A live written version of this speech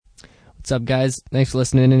What's up, guys? Thanks for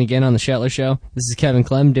listening in again on The Shetler Show. This is Kevin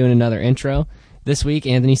Clem doing another intro. This week,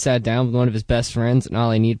 Anthony sat down with one of his best friends, an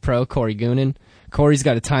All I Need pro, Corey Goonan. Corey's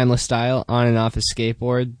got a timeless style on and off his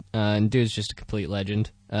skateboard, and dude's just a complete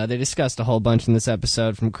legend. They discussed a whole bunch in this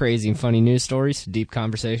episode, from crazy and funny news stories to deep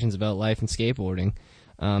conversations about life and skateboarding.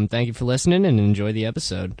 Thank you for listening, and enjoy the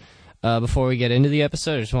episode. Before we get into the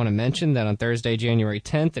episode, I just want to mention that on Thursday, January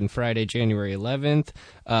 10th and Friday, January 11th,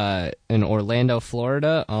 in Orlando,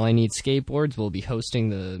 Florida, All I Need Skateboards will be hosting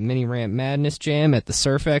the Mini Ramp Madness Jam at the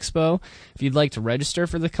Surf Expo. If you'd like to register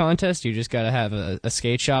for the contest, you just got to have a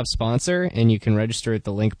skate shop sponsor, and you can register at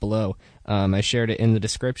the link below. I shared it in the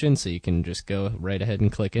description, so you can just go right ahead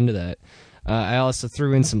and click into that. I also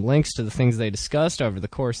threw in some links to the things they discussed over the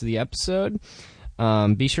course of the episode.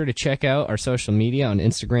 Be sure to check out our social media on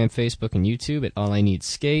Instagram, Facebook, and YouTube at All I Need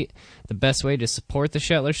Skate. The best way to support the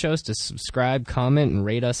Shetler Show is to subscribe, comment, and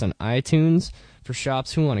rate us on iTunes. For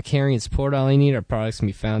shops who want to carry and support All I Need, our products can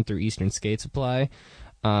be found through Eastern Skate Supply.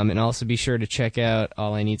 And also be sure to check out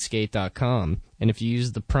allineedskate.com. And if you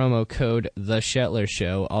use the promo code The Shetler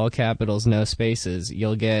Show, all capitals, no spaces,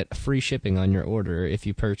 you'll get free shipping on your order if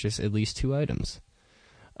you purchase at least 2 items.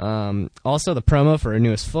 Also, the promo for our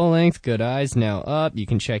newest full-length, Good Eyes, now up. You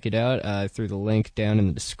can check it out through the link down in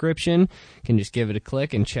the description. You can just give it a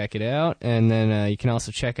click and check it out. And then you can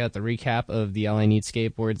also check out the recap of the All I Need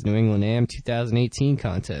Skateboards New England AM 2018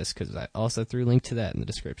 contest, because I also threw a link to that in the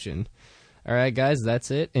description. All right, guys, that's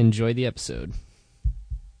it. Enjoy the episode.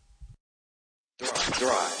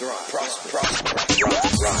 Drive.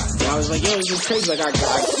 I was like, yo, this is crazy. Like, I gotta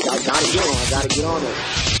get on it.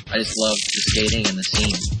 I just love the skating and the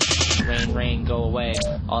scene. Rain, go away.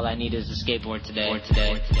 All I need is a skateboard today.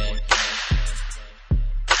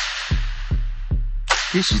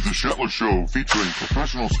 This is the Shetler Show, featuring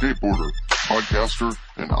professional skateboarder, podcaster,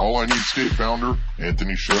 and All I Need Skate founder,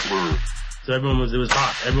 Anthony Shetler. So it was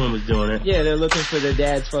hot. Everyone was doing it. Yeah, they're looking for their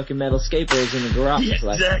dad's fucking metal skateboards in the garage. Yeah,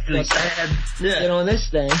 exactly. Sad. Yeah. Get on this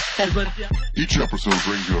thing. Each episode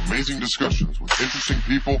brings you amazing discussions with interesting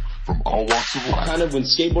people from all walks of life. Kind of when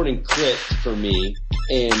skateboarding clicked for me,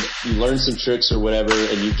 and you learn some tricks or whatever,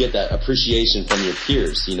 and you get that appreciation from your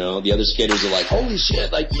peers, you know? The other skaters are like, holy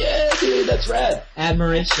shit, like, yeah, dude, that's rad.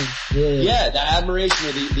 Admiration. Yeah, the admiration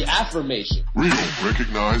or the affirmation. Real,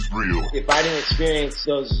 recognized real. If I didn't experience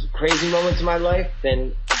those crazy moments in my life,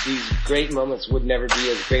 then these great moments would never be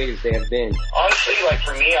as great as they have been. Honestly, like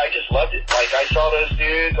for me, I just loved it. Like I saw those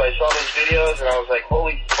dudes, I saw those videos, and I was like,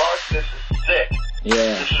 holy fuck, this is sick. Yeah.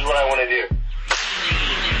 This is what I want to do.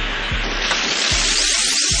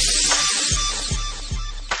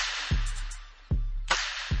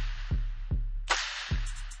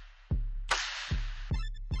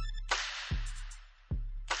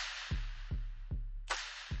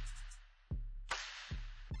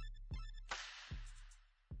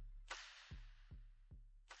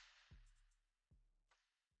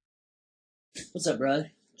 What's up,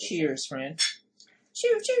 brother? Cheers, friend.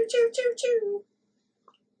 Cheer.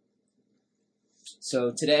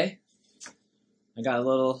 So today, I got a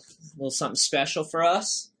little something special for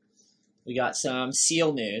us. We got some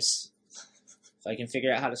seal news. If I can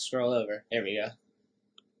figure out how to scroll over. There we go.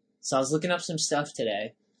 So I was looking up some stuff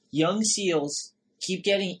today. Young seals keep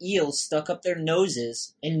getting eels stuck up their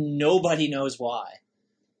noses, and nobody knows why.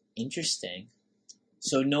 Interesting.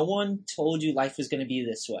 So no one told you life was going to be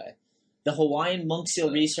this way. The Hawaiian monk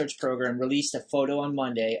seal research program released a photo on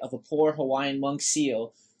Monday of a poor Hawaiian monk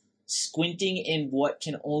seal squinting in what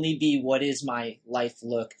can only be what is my life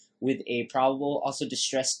look with a probable, also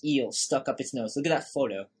distressed eel stuck up its nose. Look at that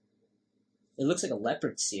photo. It looks like a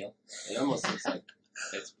leopard seal. It almost looks like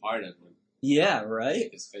it's part of him. Yeah, right?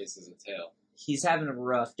 His face is a tail. He's having a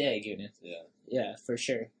rough day, Goonan. Yeah. Yeah, for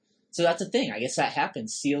sure. So that's the thing. I guess that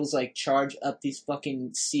happens. Seals, charge up these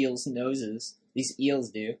fucking seals' noses. These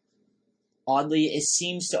eels do. Oddly, it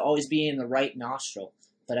seems to always be in the right nostril,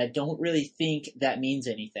 but I don't really think that means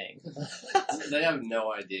anything. They have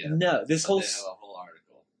no idea. No, they have a whole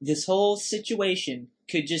article. This whole situation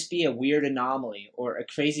could just be a weird anomaly or a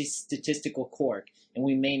crazy statistical quirk, and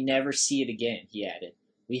we may never see it again, he added.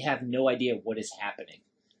 We have no idea what is happening.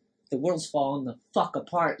 The world's falling the fuck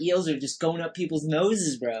apart. Eels are just going up people's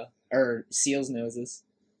noses, bro. Or seals' noses.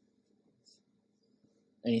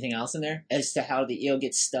 Anything else in there? As to how the eel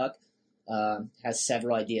gets stuck? Has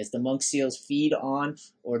several ideas. The monk seals feed on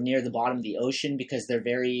or near the bottom of the ocean because they're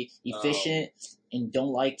very efficient and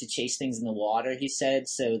don't like to chase things in the water, he said,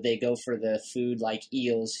 so they go for the food like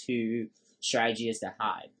eels whose strategy is to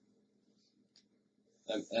hide.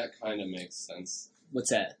 That kind of makes sense.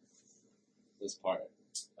 What's that? This part.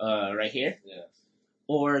 Right here? Yeah.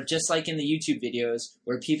 Or just like in the YouTube videos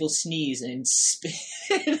where people sneeze and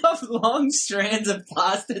spit up long strands of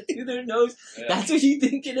pasta through their nose. Yeah. That's what you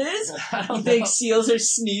think it is? I You don't think know. seals are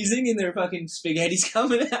sneezing and their fucking spaghetti's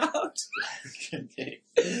coming out? Could be.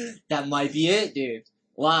 That might be it, dude.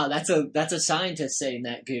 Wow, that's a scientist saying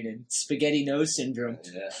that, Goonan. Spaghetti nose syndrome.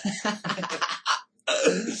 Yeah.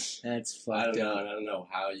 That's I fucked don't know. up. I don't know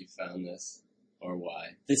how you found this or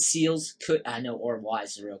why. The seals could, I know, or why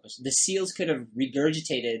is the real question. The seals could have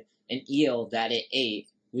regurgitated an eel that it ate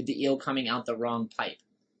with the eel coming out the wrong pipe.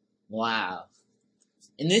 Wow.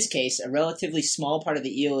 In this case, a relatively small part of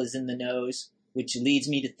the eel is in the nose, which leads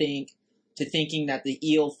me to thinking that the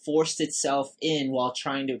eel forced itself in while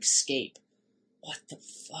trying to escape. What the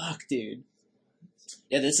fuck, dude?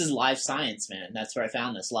 Yeah, this is live science, man. That's where I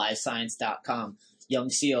found this. Livescience.com. Young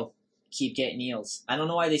seal, keep getting eels. I don't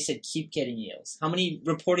know why they said keep getting eels. How many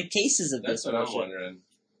reported cases of That's this? what I'm bullshit? wondering.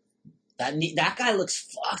 That guy looks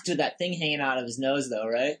fucked with that thing hanging out of his nose, though,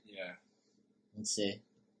 right? Yeah. Let's see.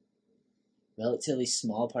 Relatively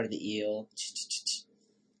small part of the eel.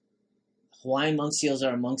 Hawaiian monk seals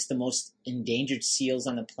are amongst the most endangered seals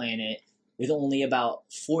on the planet, with only about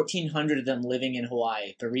 1,400 of them living in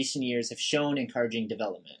Hawaii, but recent years have shown encouraging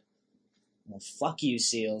development. Well, fuck you,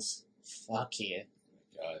 seals. Fuck you.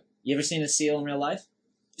 God. You ever seen a seal in real life?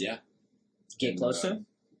 Yeah. Get And, close to him?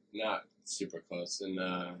 Not super close in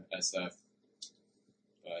SF.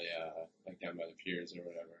 But yeah, like down by the piers or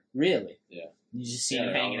whatever. Really? Yeah. You just see Yeah, him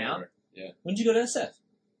they're all hanging out? over. Yeah, When'd you go to SF?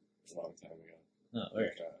 a long time ago. Oh,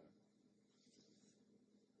 where?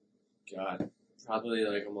 God, probably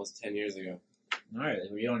like almost 10 years ago. Alright,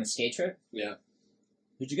 were you on a skate trip? Yeah.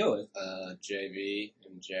 Who'd you go with? JV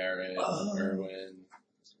and Jared, Oh. Irwin,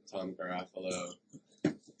 Tom Garofalo,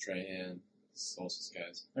 Trahan, Solstice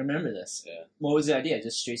guys. I remember this. Yeah. What was the idea?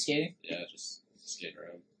 Just street skating? Yeah, just skate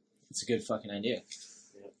around. It's a good fucking idea.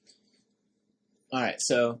 Yep. Alright,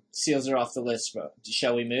 so seals are off the list, bro.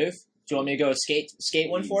 Shall we move? Do you want me to go skate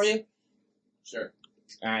one for you? Sure.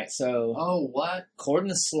 Alright, so Oh, what? according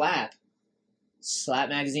to Slap,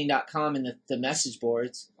 slapmagazine.com and the message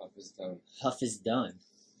boards, Huff is done. Huff is done.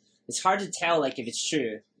 It's hard to tell, like, if it's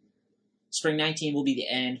true. Spring 19 will be the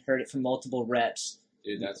end. Heard it from multiple reps.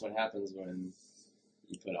 Dude, that's what happens when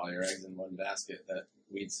you put all your eggs in one basket, that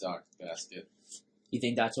weed sock basket. You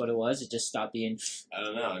think that's what it was? It just stopped being... I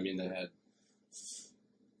don't know. I mean, they had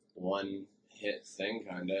one hit thing,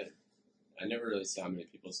 kind of. I never really saw many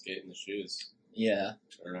people skate in the shoes. Yeah.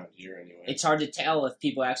 Around here, anyway. It's hard to tell if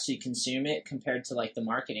people actually consume it compared to, like, the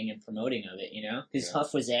marketing and promoting of it, you know? Because Yeah.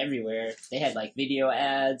 Huff was everywhere. They had, like, video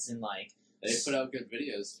ads and, like... They put out good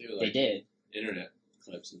videos, too. They Like did. internet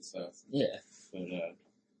clips and stuff. Yeah. But,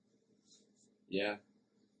 yeah.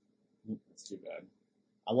 That's too bad.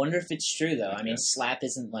 I wonder if it's true, though. I mean, Yeah. Slap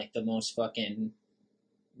isn't, like, the most fucking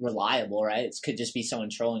reliable, right? It could just be someone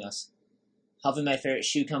trolling us. Huff is my favorite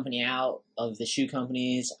shoe company out of the shoe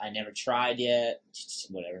companies. I never tried yet.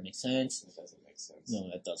 Whatever makes sense. That doesn't make sense.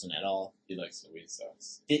 No, that doesn't at all. He likes the weed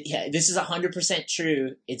socks. Yeah, this is 100%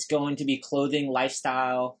 true. It's going to be clothing,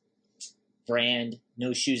 lifestyle, brand,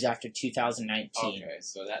 no shoes after 2019. Okay,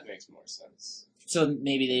 so that makes more sense. So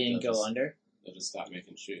maybe they didn't go Does. under. They'll just stop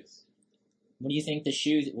making shoes. What do you think the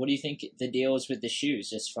shoes? What do you think the deal is with the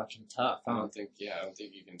shoes? Just fucking tough, I huh? don't think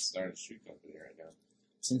you can start a shoe company right now.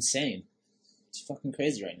 It's insane. It's fucking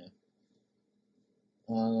crazy right now.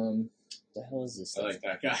 The hell is this? I like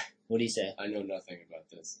that guy. What do you say? I know nothing about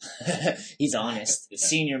this. He's honest. Yeah.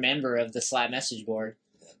 Senior member of the Slap message board.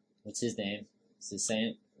 What's his name? Is it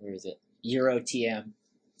saying? Where is it? EuroTM.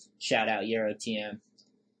 Shout out EuroTM.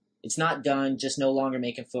 It's not done, just no longer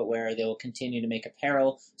making footwear. They will continue to make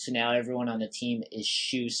apparel, so now everyone on the team is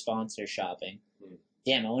shoe sponsor shopping.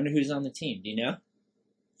 Damn, I wonder who's on the team. Do you know?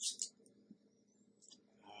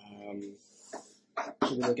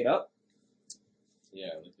 Should we look it up? Yeah,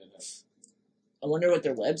 look it up. I wonder what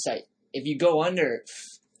their website. If you go under,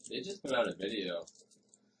 They just put out a video,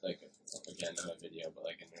 like again, not a video, but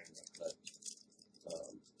like an internet clip.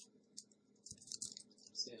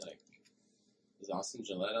 See, like, is Austin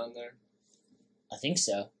Gillette on there? I think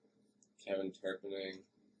so. Kevin Turpinning,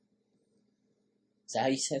 Is that how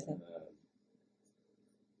you said that?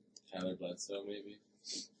 Tyler Bledsoe, maybe.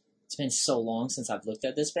 It's been so long since I've looked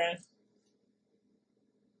at this, Brian.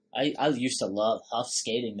 I used to love Huff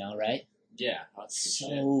skating, though, right? Yeah, that's good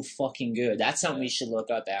shit. So fucking good. That's something we should look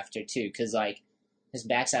up after too, because like his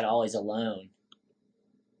backside always alone.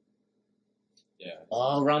 Yeah.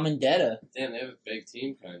 Oh, Ramondetta. Damn, they have a big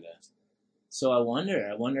team, kinda. So I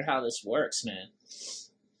wonder how this works, man.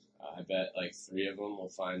 I bet like 3 of them will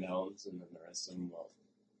find homes, and then the rest of them will.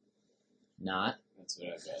 Not. That's what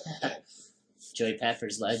I bet. Joey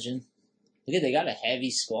Pepper's legend. Look at, they got a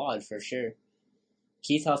heavy squad for sure.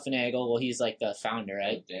 Keith Huffenagel, well, he's like the founder,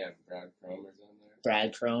 right? Oh, damn, Brad Cromer's on there.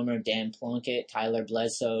 Brad Cromer, Dan Plunkett, Tyler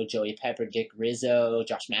Bledsoe, Joey Pepper, Dick Rizzo,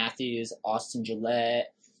 Josh Matthews, Austin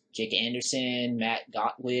Gillette, Jake Anderson, Matt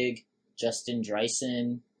Gottwig, Justin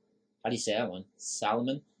Dreisen. How do you say that one?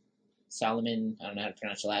 Salomon, I don't know how to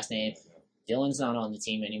pronounce your last name. Dylan's not on the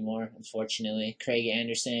team anymore, unfortunately. Craig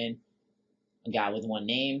Anderson, a guy with one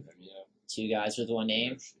name. Two guys with one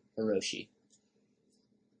name. Hiroshi.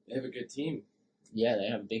 They have a good team. Yeah, they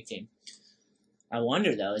have a big team. I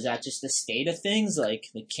wonder, though, is that just the state of things? Like,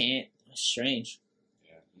 they can't... Strange.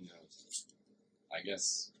 Yeah, who knows? I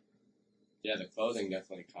guess... Yeah, the clothing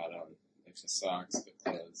definitely caught on. Like the socks, the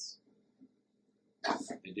clothes.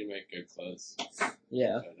 They do make good clothes.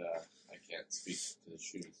 Yeah. But I can't speak to the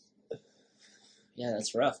shoes. Yeah,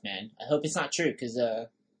 that's rough, man. I hope it's not true, because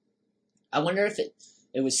I wonder if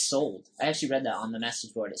it was sold. I actually read that on the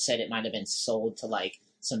message board. It said it might have been sold to, like,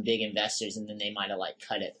 some big investors, and then they might have, like,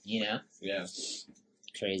 cut it, you know? Yeah.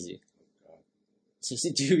 Crazy. Oh, so,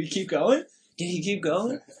 do we keep going? Did he keep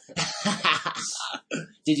going?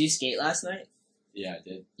 Did you skate last night? Yeah, I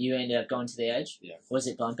did. You ended up going to the edge? Yeah. Was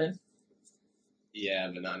it bumping?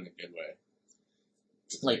 Yeah, but not in a good way.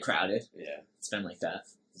 Like crowded? Yeah. It's been like that.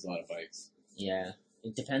 There's a lot of bikes. Yeah.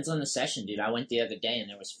 It depends on the session, dude. I went the other day and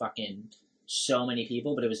there was fucking so many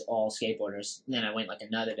people, but it was all skateboarders. And then I went like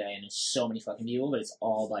another day and there's so many fucking people, but it's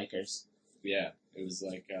all bikers. Yeah. It was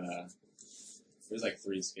like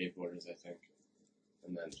 3 skateboarders, I think.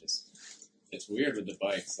 And then just, it's weird with the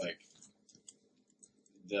bikes, like,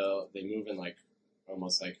 they move in like,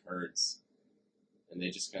 almost like herds. And they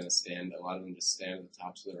just kind of stand, a lot of them just stand at the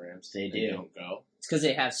tops of the ramps. They do. They don't go. It's because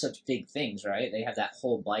they have such big things, right? They have that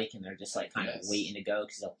whole bike and they're just like kind of waiting to go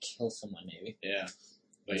because they'll kill someone maybe. Yeah.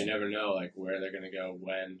 But you never know, like, where they're going to go,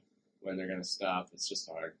 when they're going to stop. It's just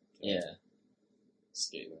hard to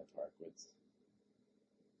skate in that park with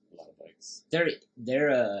a lot of bikes.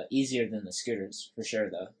 They're easier than the scooters, for sure,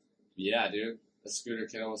 though. Yeah, dude. The scooter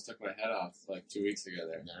kid almost took my head off like 2 weeks ago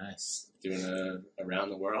there. Nice. Doing a around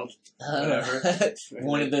the world, whatever.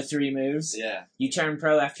 One of the 3 moves. Yeah. You turn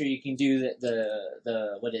pro after you can do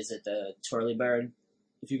the what is it, the twirly bird.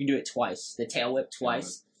 If you can do it twice, the tail whip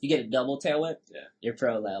twice, you get a double tail whip. Yeah. You're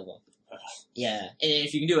pro level. Yeah. And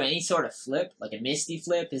if you can do any sort of flip, like a misty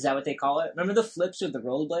flip, is that what they call it? Remember the flips with the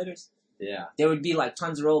rollerbladers? Yeah. There would be like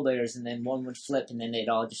tons of rollerbladers, and then one would flip, and then they'd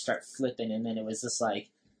all just start flipping, and then it was just like,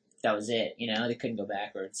 that was it, you know? They couldn't go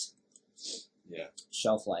backwards. Yeah.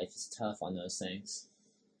 Shelf life is tough on those things.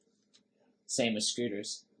 Same with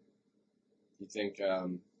scooters. You think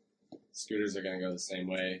scooters are going to go the same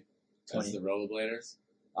way as the rollerbladers?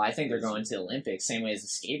 I think they're going to the Olympics, same way as the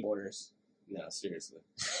skateboarders. No, seriously.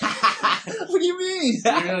 What do you mean?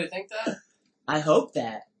 Do you really think that? I hope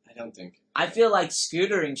that. I don't think. I feel like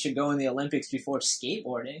scootering should go in the Olympics before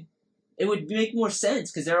skateboarding. It would make more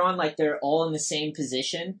sense because they're all in the same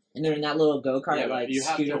position and they're in that little go-kart you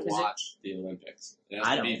have scooter to watch the Olympics. It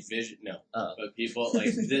has to be but people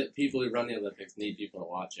the people who run the Olympics need people to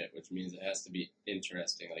watch it, which means it has to be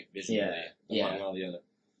interesting, like visually, among all the other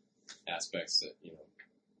aspects that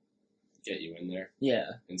get you in there. Yeah.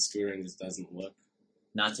 And scootering just doesn't look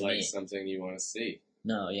like something you want to see.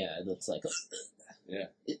 No, yeah, it looks like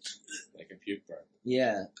like a puke bar.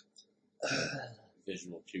 Yeah.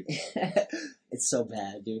 Visual puke. It's so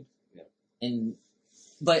bad, dude. Yeah.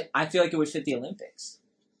 But I feel like it would fit the Olympics.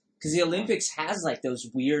 Because the Olympics has, like, those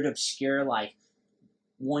weird, obscure, like,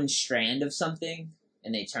 one strand of something,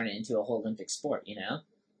 and they turn it into a whole Olympic sport, you know?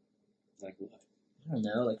 Like what? I don't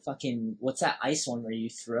know, like fucking, what's that ice one where you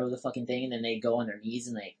throw the fucking thing and then they go on their knees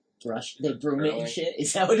and they broom it and shit?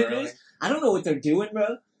 Is that what it is? I don't know what they're doing,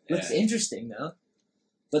 bro. Looks interesting, though.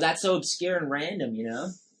 But that's so obscure and random, you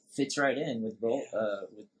know? Fits right in with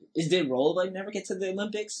did rollerblade never get to the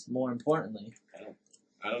Olympics? More importantly,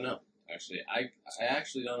 I don't know. Actually, I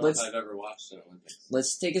actually don't know if I've ever watched an Olympics.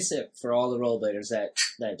 Let's take a sip for all the rollerbladers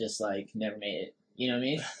that just like never made it. You know what I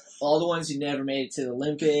mean? All the ones who never made it to the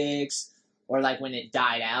Olympics, or like when it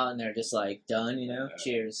died out and they're just like done. You know?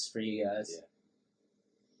 Cheers for you guys. Yeah.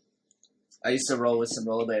 I used to roll with some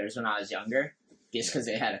rollerbladers when I was younger, just because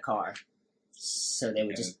they had a car. So they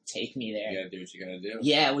would just take me there. You gotta do what you gotta do.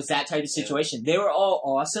 Yeah, it was that type of situation. They were all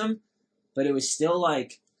awesome, but it was still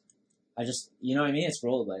like, you know what I mean? It's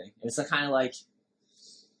rollerblading. It was kind of like,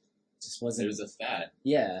 just wasn't. It was a fad.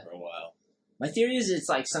 Yeah. For a while. My theory is it's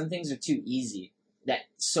like some things are too easy that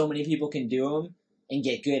so many people can do them, and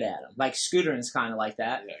get good at them. Like scootering's kind of like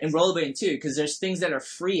that, Yeah, and rollerblading too, because there's things that are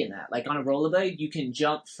free in that. Like on a rollerblade, you can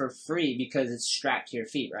jump for free because it's strapped to your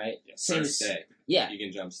feet, right? Yeah, Same first as day. yeah. You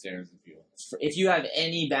can jump stairs if you want. If you have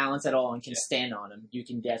any balance at all and can stand on them, you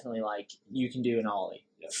can definitely you can do an ollie.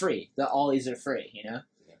 Yeah. Free. The ollies are free, you know?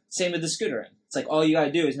 Yeah. Same with the scootering. It's like all you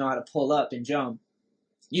gotta do is know how to pull up and jump.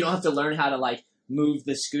 You don't have to learn how to move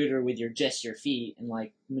the scooter with your feet and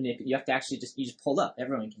manipulate. You have to actually you just pull up.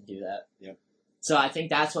 Everyone can do that. Yep. So I think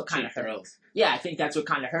that's what kind of hurts. Yeah, I think that's what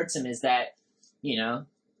kind of hurts him is that,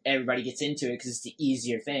 everybody gets into it because it's the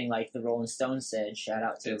easier thing. Like the Rolling Stones said, shout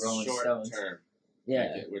out to the Rolling Stones. It's short term.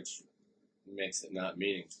 Yeah. Which makes it not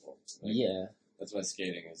meaningful. Yeah. That's why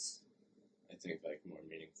skating is, I think, more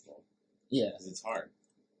meaningful. Yeah. Because it's hard.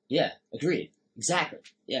 Yeah, agreed. Exactly.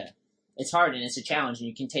 Yeah. It's hard and it's a challenge, and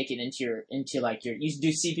you can take it into your you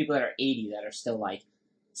do see people that are 80 that are still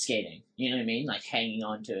skating. You know what I mean? Hanging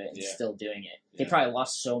on to it and still doing it. They probably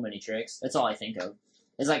lost so many tricks. That's all I think of.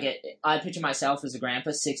 It's I picture myself as a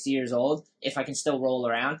grandpa, 60 years old. If I can still roll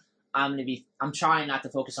around, I'm trying not to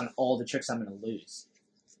focus on all the tricks I'm going to lose.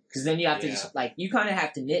 Because then you have to you kind of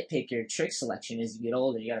have to nitpick your trick selection as you get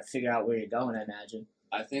older. You got to figure out where you're going, I imagine.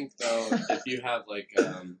 I think, though, if you have,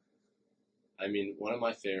 one of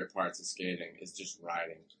my favorite parts of skating is just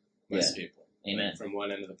riding my skateboard. Amen. From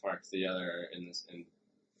one end of the park to the other and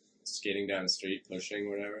skating down the street, pushing,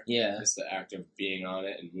 whatever. Yeah. Just the act of being on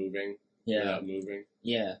it and moving without moving.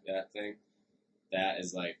 Yeah. That thing. That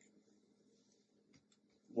is,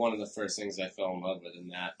 one of the first things I fell in love with,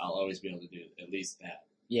 and that I'll always be able to do at least that.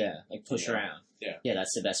 Yeah, push around. Yeah. Yeah,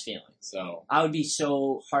 that's the best feeling. So I would be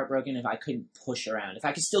so heartbroken if I couldn't push around. If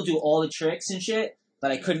I could still do all the tricks and shit,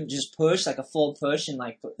 but I couldn't just push, a full push, and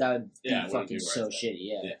that would be fucking so shitty.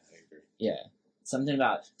 Yeah. Yeah, I agree. Yeah. Something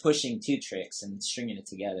about pushing 2 tricks and stringing it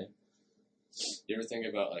together. You ever think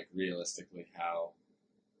about, realistically how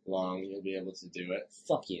long you'll be able to do it?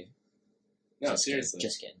 Fuck you. No, seriously.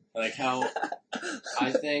 Just kidding. How,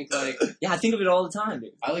 I think, Yeah, I think of it all the time,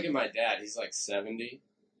 dude. I look at my dad, he's 70,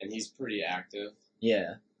 and he's pretty active.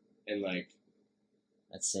 Yeah. And,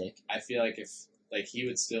 that's sick. I feel if, he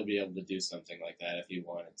would still be able to do something like that if he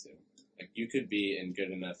wanted to. You could be in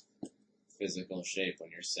good enough physical shape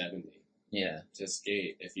when you're 70. Yeah. To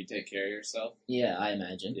skate, if you take care of yourself. Yeah, I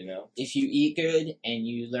imagine. If you eat good and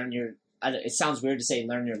you learn it sounds weird to say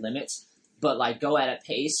learn your limits, but go at a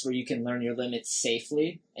pace where you can learn your limits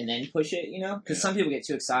safely and then push it, Because some people get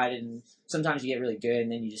too excited and sometimes you get really good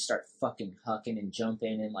and then you just start fucking hucking and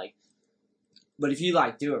jumping and but if you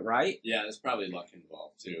do it right. Yeah, there's probably luck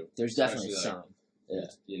involved too. There's definitely some. Yeah.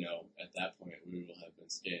 At that point we will have been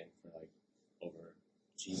skating for over,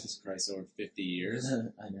 Jesus Christ, over 50 years.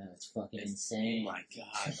 I know, it's fucking insane. Oh my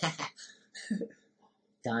God.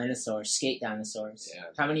 Dinosaurs, skate dinosaurs. Yeah.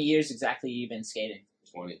 How many years exactly have you been skating?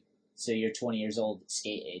 20. So you're 20 years old,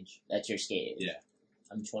 skate age. That's your skate age. Yeah.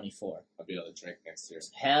 I'm 24. I'll be able to drink next year.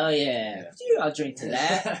 Hell yeah. Dude, I'll drink to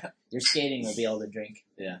that. Your skating will be able to drink.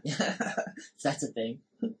 Yeah. That's a thing.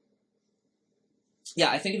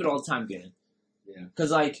 Yeah, I think of it all the time, Goonan. Yeah.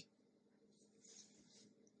 Because, I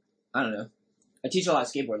don't know. I teach a lot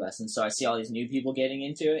of skateboard lessons, so I see all these new people getting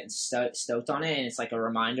into it and stoked on it, and it's a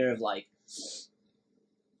reminder of,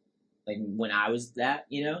 when I was that,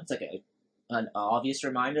 It's an obvious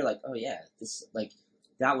reminder, oh yeah, this,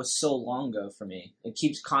 that was so long ago for me. It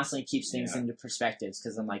constantly keeps things into perspectives,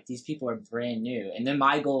 because I'm these people are brand new. And then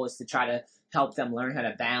my goal is to try to help them learn how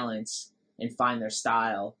to balance and find their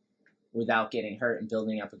style without getting hurt and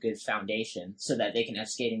building up a good foundation so that they can have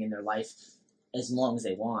skating in their life as long as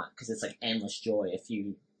they want, because it's endless joy if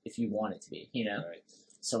you want it to be, Right.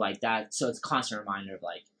 So that, so it's a constant reminder of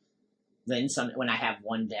then when I have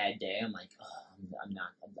one bad day, I'm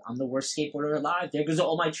I'm the worst skateboarder alive. There goes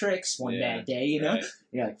all my tricks. One bad day, Right.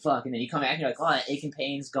 You're fuck, and then you come back and you're oh, that ache and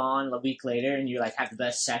pain's gone. A week later, and you're have the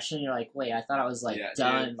best session. You're wait, I thought I was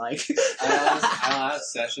done. Dude. I'll have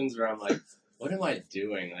sessions where I'm what am I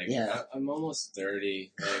doing? I'm almost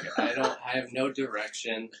 30. I have no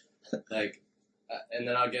direction. And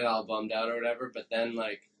then I'll get all bummed out or whatever. But then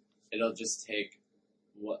it'll just take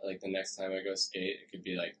the next time I go skate, it could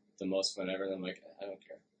be the most fun ever. And I'm I don't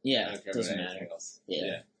care. Yeah, I don't care doesn't about matter. anything else.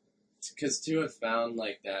 Yeah. Because to have found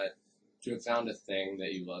that, to have found a thing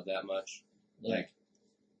that you love that much,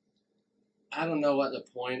 I don't know what the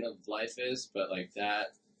point of life is, but that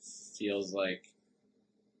feels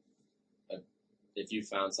if you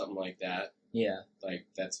found something like that,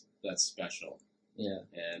 that's special. Yeah.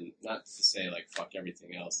 And not to say fuck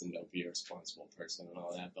everything else and don't be a responsible person and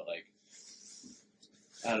all that, but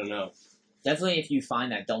I don't know. Definitely, if you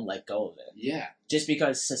find that, don't let go of it. Yeah. Just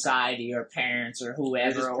because society or parents or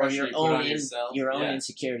whoever or your own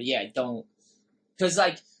insecurity, don't. Because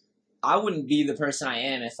I wouldn't be the person I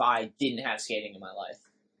am if I didn't have skating in my life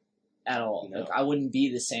at all. No. I wouldn't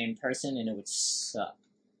be the same person, and it would suck.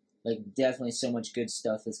 Definitely, so much good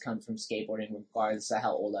stuff has come from skateboarding, regardless of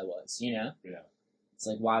how old I was. Yeah. It's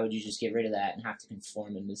why would you just get rid of that and have to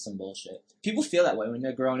conform into some bullshit? People feel that way when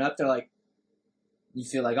they're growing up. They're like. You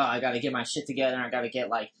feel like, oh, I got to get my shit together. I got to get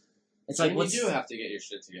it's you do have to get your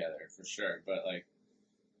shit together for sure, but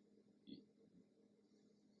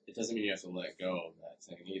it doesn't mean you have to let go of that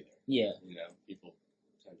thing either. Yeah. People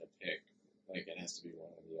tend to pick it has to be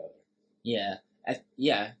one or the other.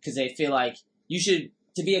 Yeah, because they feel like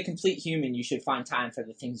to be a complete human, you should find time for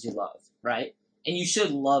the things you love, right? And you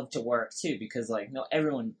should love to work too, because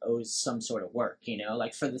everyone owes some sort of work,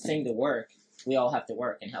 for the thing to work, we all have to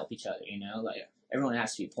work and help each other, Everyone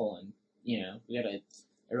has to be pulling,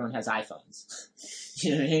 everyone has iPhones.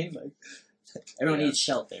 You know what I mean? Everyone needs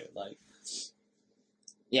shelter.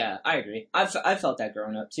 Yeah, I agree. I felt that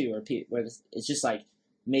growing up too, where it's just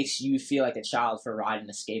makes you feel like a child for riding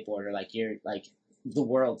a skateboard, or you're the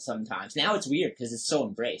world sometimes. Now it's weird because it's so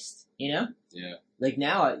embraced, Yeah.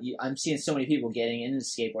 Now I'm seeing so many people getting into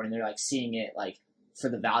skateboarding, and they're seeing it for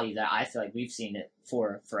the value that I feel like we've seen it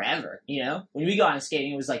for forever, When we got on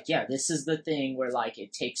skating, it was this is the thing where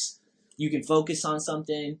it takes, you can focus on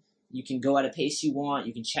something, you can go at a pace you want,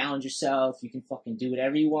 you can challenge yourself, you can fucking do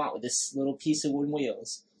whatever you want with this little piece of wooden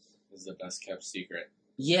wheels. This is the best kept secret.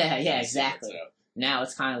 Yeah, exactly. Now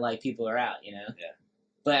it's kind of people are out, Yeah.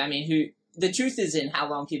 But I mean, the truth is in how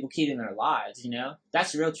long people keep in their lives,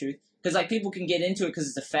 That's the real truth. Because people can get into it because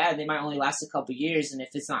it's a fad. They might only last a couple years, and if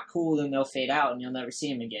it's not cool, then they'll fade out, and you'll never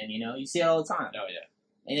see them again. You see it all the time. Oh yeah.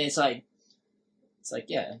 And it's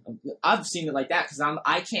yeah, I've seen it like that because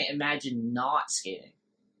I can't imagine not skating.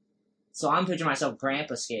 So I'm picturing myself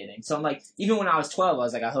grandpa skating. So I'm even when I was 12, I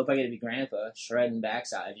was I hope I get to be grandpa shredding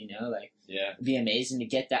backside. Yeah. It'd be amazing to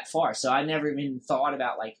get that far. So I never even thought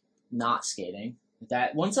about not skating.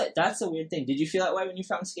 That's a weird thing. Did you feel that way when you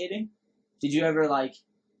found skating? Did you ever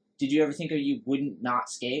Did you ever think you wouldn't not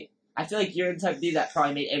skate? I feel like you're the type of dude that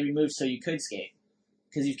probably made every move so you could skate.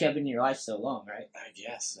 Because you've kept it in your life so long, right? I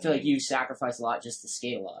guess. I feel like you sacrifice a lot just to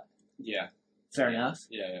skate a lot. Yeah. Fair enough?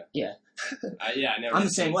 Yeah. I never. I'm the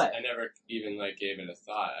same way. I never even gave it a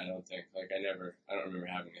thought. I don't think I don't remember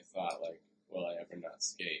having a thought will I ever not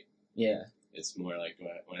skate? Yeah. It's more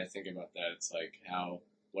when I think about that, it's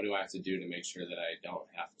what do I have to do to make sure that I don't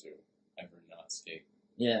have to ever not skate?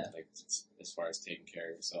 Yeah. As far as taking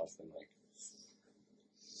care of yourself and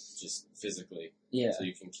just physically. Yeah. So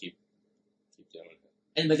you can keep doing it.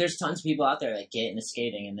 But there's tons of people out there that get into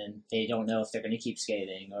skating and then they don't know if they're going to keep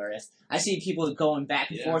skating, or if I see people going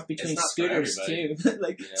back and forth between scooters too,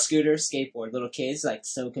 scooter, skateboard, little kids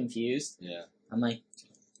so confused. Yeah. I'm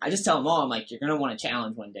I just tell them all, you're going to want a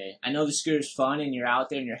challenge one day. I know the scooter's fun and you're out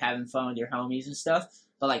there and you're having fun with your homies and stuff,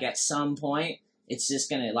 but at some point it's just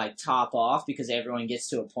going to top off because everyone gets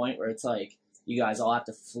to a point where it's you guys all have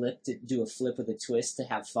to do a flip with a twist to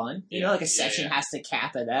have fun. A session has to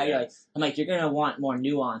cap at that. Yeah. You're going to want more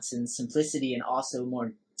nuance and simplicity and also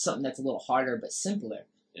more something that's a little harder but simpler.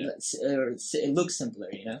 Yeah. It looks simpler,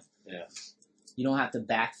 Yeah. You don't have to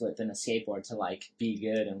backflip in a skateboard to be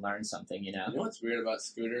good and learn something, You know what's weird about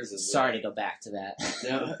scooters is sorry to go back to that.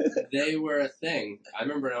 No, they were a thing. I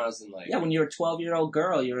remember when I was in yeah, when you were a 12-year-old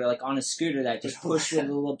girl, you were on a scooter that just pushed with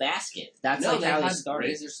a little basket. That's how they started.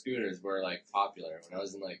 Razor scooters were popular when I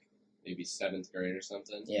was in maybe 7th grade or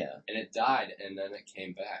something. Yeah. And it died, and then it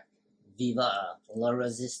came back. Viva la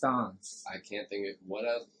resistance. I can't think of what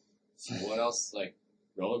else. What else?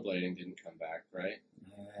 Rollerblading didn't come back, right?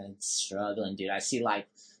 It's struggling, dude. I see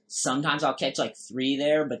sometimes I'll catch 3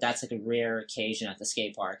 there, but that's a rare occasion at the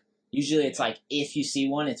skate park. Usually it's if you see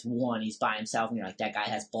one, it's one. He's by himself, and you're that guy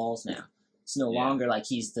has balls now. It's no longer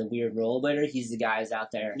he's the weird rollerblader. He's the guy who's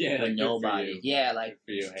out there with nobody. Yeah,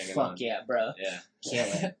 for you, hanging fuck on. Yeah, bro. Yeah, kill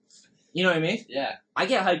it. You know what I mean? Yeah. I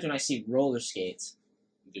get hyped when I see roller skates.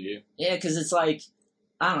 Do you? Yeah, because it's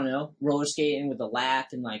I don't know, roller skating with a lap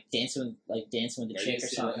and dancing with the chick or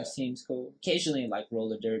something seems cool. Occasionally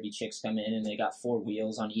roller derby chicks come in and they got 4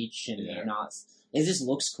 wheels on each and they're not. It just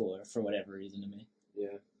looks cooler for whatever reason to me.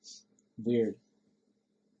 Yeah. Weird.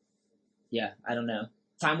 Yeah, I don't know.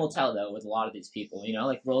 Time will tell though with a lot of these people.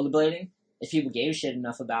 Rollerblading. If people gave a shit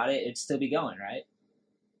enough about it, it'd still be going, right?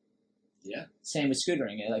 Yeah. Same with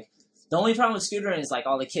scootering. The only problem with scootering is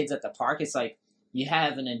all the kids at the park. It's you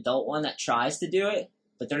have an adult one that tries to do it.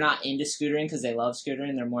 but they're not into scootering because they love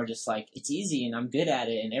scootering. They're more just like, it's easy and I'm good at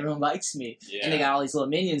it and everyone likes me. Yeah. And they got all these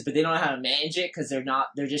little minions, but they don't know how to manage it because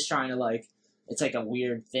they're just trying to like, it's like a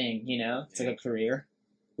weird thing, you know? It's like a career,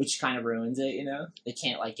 which kind of ruins it, you know? They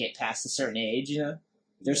can't like get past a certain age, you know?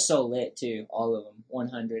 They're so lit too, all of them,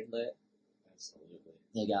 100 lit. Absolutely.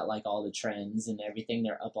 They got like all the trends and everything.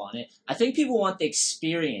 They're up on it. I think people want the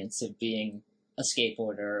experience of being a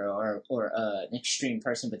skateboarder or an extreme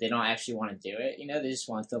person, but they don't actually want to do it. You know, they just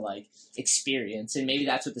want the like experience, and maybe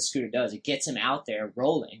that's what the scooter does. It gets them out there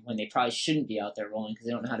rolling when they probably shouldn't be out there rolling because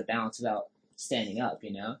they don't know how to balance without standing up.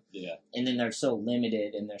 You know. Yeah. And then they're so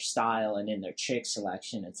limited in their style and in their trick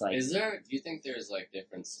selection. It's like, do you think there's like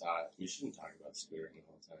different styles? We shouldn't talk about scootering the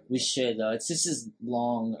whole time. We should though. It's just this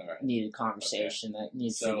long needed conversation that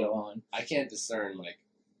needs to go on. I can't discern like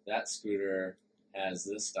that scooter has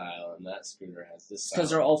this style and that scooter has this style. Because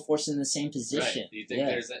they're all forced in the same position. Right. Do you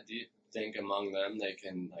think do you think among them they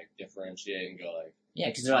can like differentiate and go like? Yeah,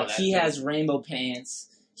 because they're like, he has rainbow pants,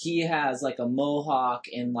 he has like a mohawk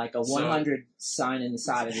and like a 100 sign in the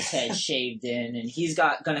side of his head shaved in, and he's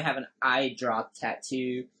gonna have an eye drop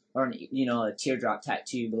tattoo or a teardrop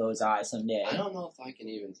tattoo below his eye someday. I don't know if I can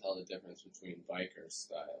even tell the difference between biker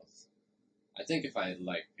styles. I think if I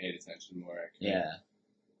like paid attention more, I could. Yeah.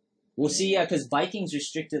 Well, see, yeah, because biking's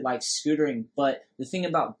restricted like scootering, but the thing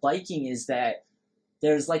about biking is that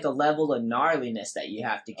there's like a level of gnarliness that you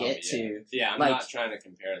have to get to. Yeah, I'm like, not trying to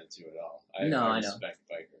compare the two at all. I respect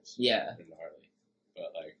bikers. Yeah. They're gnarly.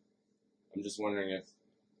 But like, I'm just wondering if,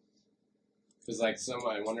 because like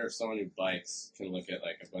I wonder if someone who bikes can look at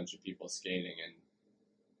like a bunch of people skating and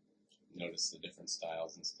notice the different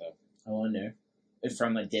styles and stuff. I wonder. If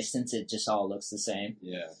from a distance it just all looks the same.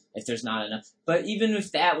 Yeah. If there's not enough. But even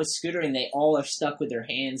with that, with scootering, they all are stuck with their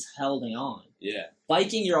hands holding on. Yeah.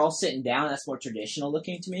 Biking, you're all sitting down. That's more traditional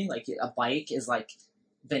looking to me. Like, a bike is, like,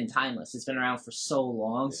 been timeless. It's been around for so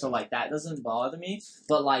long, so, like, that doesn't bother me.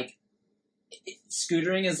 But, like,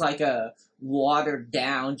 scootering is, like, a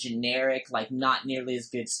watered-down, generic, like, not nearly as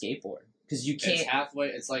good skateboard. Because you can't... It's halfway...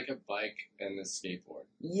 It's like a bike and a skateboard.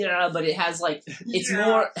 Yeah, but it has, like... It's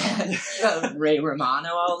more... Ray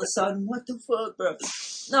Romano all of a sudden. What the fuck, bro?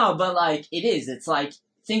 No, but, like, it is. It's like...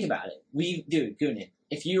 Think about it. Dude, Goonin,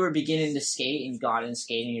 if you were beginning to skate and you got into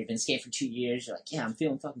skating, you've been skating for 2 years, you're like, yeah, I'm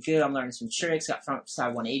feeling fucking good, I'm learning some tricks, got front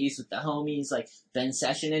side 180s with the homies, like, been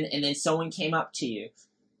sessioning, and then someone came up to you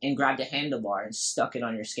and grabbed a handlebar and stuck it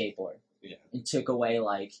on your skateboard. Yeah. And took away,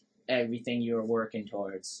 like, everything you were working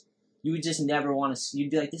towards. You would just never want to... You'd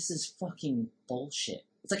be like, this is fucking bullshit.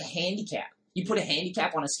 It's like a handicap. You put a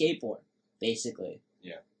handicap on a skateboard, basically.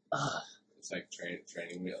 Yeah. Ugh. It's like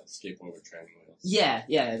training wheels, skateboard with training wheels. Yeah,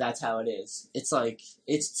 that's how it is. It's like,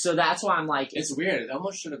 so that's why I'm like... It's weird. It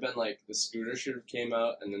almost should have been like, the scooter should have came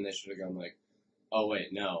out, and then they should have gone like, oh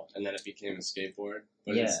wait, no. And then it became a skateboard.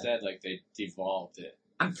 But instead, like, they devolved it.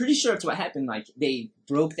 I'm pretty sure it's what happened. Like, they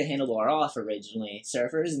broke the handlebar off originally,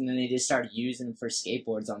 surfers, and then they just started using them for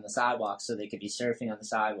skateboards on the sidewalks so they could be surfing on the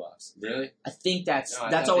sidewalks. Really? I think that's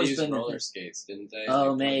always been... They used roller skates, didn't they?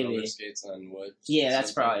 Oh, they maybe. Roller skates on wood. Yeah,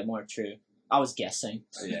 that's probably more true. I was guessing.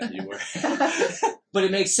 Oh, yeah, you were. But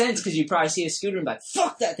it makes sense because you probably see a scooter and be like,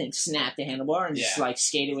 fuck that thing, snap the handlebar and just like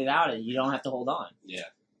skate it without it. You don't have to hold on. Yeah.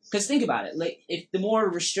 Because think about it, like if the more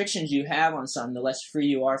restrictions you have on something, the less free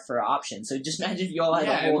you are for options. So just imagine if you all had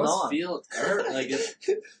to hold on.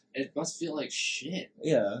 It must feel like shit.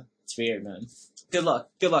 Yeah, it's weird, man. Good luck,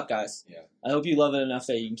 guys. Yeah. I hope you love it enough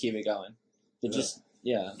that you can keep it going. But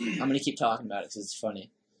I'm gonna keep talking about it because it's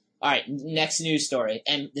funny. All right, next news story,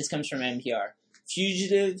 and this comes from NPR.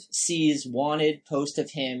 Fugitive sees wanted post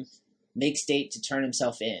of him, makes date to turn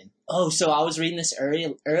himself in. Oh, so I was reading this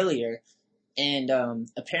earlier. And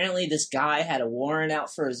apparently this guy had a warrant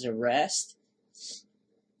out for his arrest.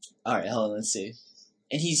 All right, hold on, let's see.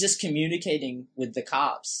 And he's just communicating with the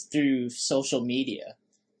cops through social media.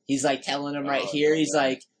 He's like telling them right here, he's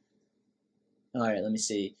like, all right, let me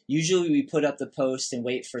see. Usually we put up the post and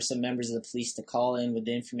wait for some members of the police to call in with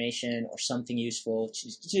the information or something useful.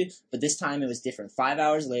 But this time it was different. 5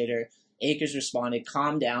 hours later, Akers responded,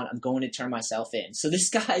 calm down, I'm going to turn myself in. So this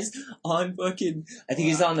guy's on fucking, I think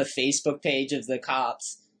he's on the Facebook page of the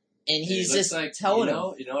cops, and he's just like, telling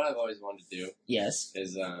them. You know what I've always wanted to do? Yes.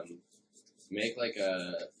 Is make like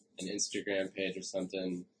an Instagram page or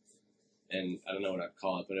something, and I don't know what I'd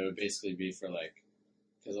call it, but it would basically be for like,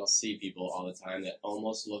 because I'll see people all the time that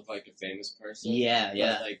almost look like a famous person. Yeah.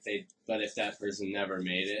 But if that person never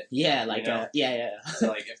made it. Yeah, like, you know? yeah. So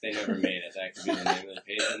like, if they never made it, that could be the name of the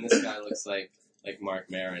page. And this guy looks like like Mark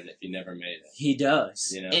Maron if he never made it. He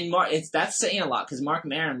does. You know? And that's saying a lot, because Mark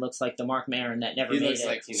Maron looks like the Mark Maron that never made it. He looks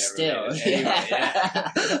like he never still. made it.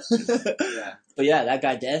 Anyway, yeah. But yeah, that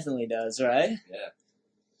guy definitely does, right? Yeah.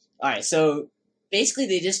 Alright, so basically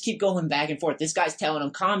they just keep going back and forth. This guy's telling him,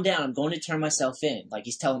 calm down, I'm going to turn myself in. Like,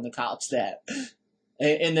 he's telling the cops that.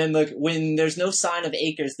 And then, look, when there's no sign of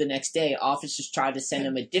Akers the next day, officers try to send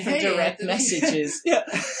him a different direct messages. Yeah.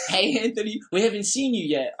 Hey, Anthony, we haven't seen you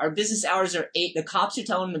yet. Our business hours are 8. The cops are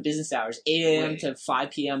telling him the business hours, 8 a.m. to 5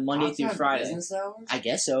 p.m. Monday through Friday. Business hours? I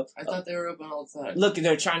guess so. I thought they were open all the time. Look,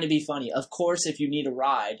 they're trying to be funny. Of course, if you need a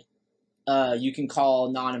ride, you can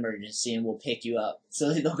call non-emergency and we'll pick you up.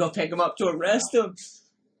 So they'll go pick him up to arrest him.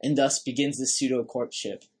 And thus begins the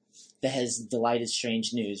pseudo-courtship that has delighted strange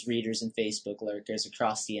news, readers and Facebook lurkers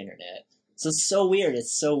across the internet. So it's so weird.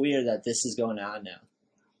 It's so weird that this is going on now.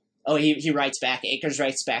 Oh, he writes back. Akers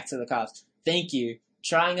writes back to the cops. Thank you.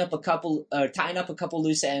 Tying up a couple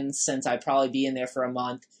loose ends since I'd probably be in there for a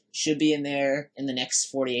month. Should be in there in the next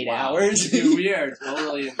 48 hours. Dude, we are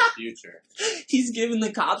totally in the future. He's giving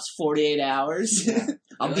the cops 48 hours. Yeah.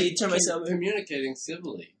 I'll turn myself in. Communicating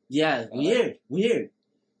civilly. Yeah, weird.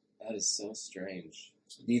 That is so strange.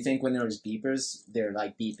 Do you think when there was beepers, they're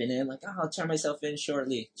like beeping in, like, oh, I'll turn myself in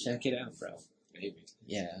shortly. Check it out, bro. Maybe.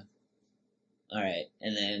 Yeah. All right,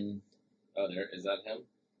 and then. Oh, is that him?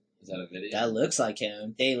 Is that a video? That looks like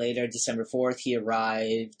him. Day later, December 4th, he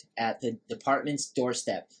arrived at the department's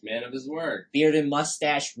doorstep. Man of his word. Beard and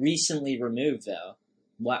mustache recently removed, though.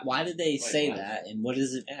 Why did they say that, and what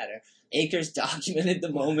does it matter? Akers documented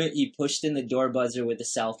the moment he pushed in the door buzzer with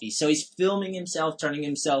a selfie. So he's filming himself, turning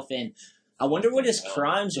himself in. I wonder what his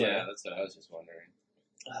crimes were. Yeah, that's what I was just wondering.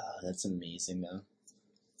 Oh, that's amazing, though.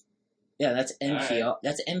 Yeah, that's NPR. Right.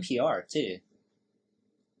 That's NPR, too.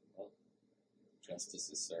 Well, justice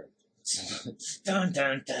is served. Dun,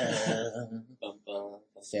 dun, dun. Bum, bum.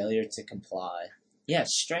 Failure to comply. Yeah,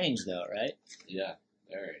 strange, though, right? Yeah,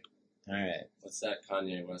 very. All right. What's that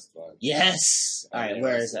Kanye West one? Yes! All right,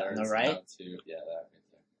 where is that? On the right? Yeah, that right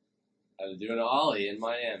there. How to do an ollie in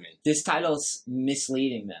Miami. This title's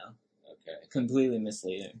misleading, though. Okay. Completely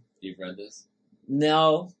misleading. You've read this?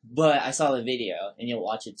 No, but I saw the video, and you'll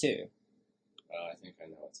watch it, too. Oh, I think I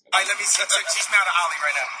know what's going on. All right, let me teach me how to ollie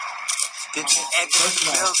right now. First of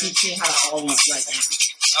all, teach me how to ollie right now.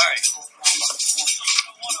 All right.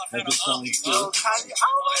 Like this song, too. Oh,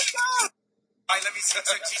 my God. All right, let me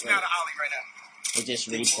teach me how to ollie right now. I just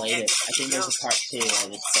replayed it. I think there's a part 2. I just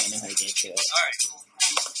don't know how to get to it. All right.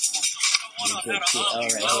 Right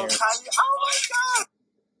here. Oh, my God.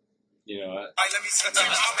 You know what? All right, let me teach me how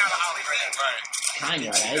to ollie right now. All right.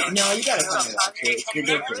 Kinda, right? No, you gotta find it out, too. It's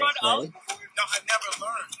ridiculous, right? No, I never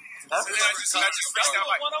learned. I just reached out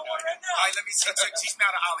like, all right, let me teach me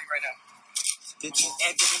how to ollie right now. He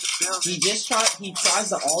tries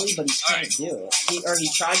to ollie, but he can't do it. He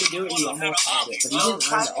tried to do it, he almost had it, but he didn't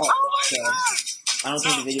learn to ollie, so I don't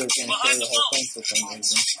think the video is gonna show the whole thing for some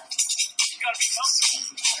reason.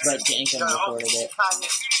 But Jankum recorded it.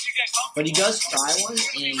 But he does try one, and,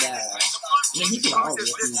 he can ollie if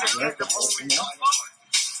he's worth it, you know?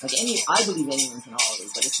 Like I believe anyone can ollie,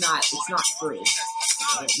 but it's not free.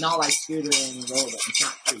 Not like Scooter and Roller. It's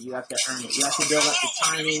not free. You have to earn it. You have to build up the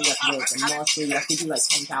timing. You have to build up the muscle. You have to do like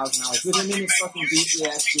 10,000 hours. Look at him in his fucking goofy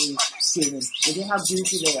ass students. Look at how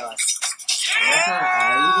goofy they are. That's not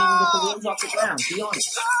all. You didn't even get the wheels off the ground. Be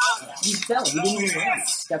honest. He fell. He didn't even land.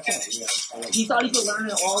 Stepped up. He thought he could learn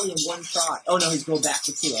it all in one shot. Oh no, he's going back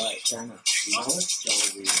to 2. Alright, fair enough.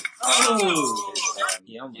 Oh!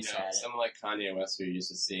 He almost had it. Someone like Kanye West, who you're used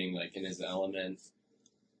to seeing like in his element,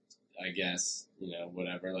 I guess,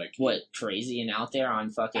 whatever, like... What, crazy and out there on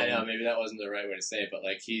fucking... I know, maybe that wasn't the right way to say it, but,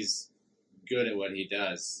 like, he's good at what he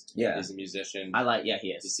does. Yeah. He's a musician. He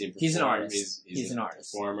is. He's an artist. He's an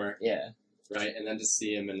artist. Performer. Yeah. Right, and then to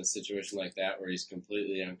see him in a situation like that where he's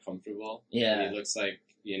completely uncomfortable. Yeah. And he looks like,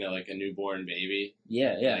 like a newborn baby.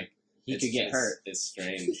 Yeah, yeah. Like, he could get hurt. It's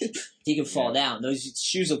strange. He could fall down. Those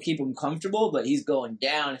shoes will keep him comfortable, but he's going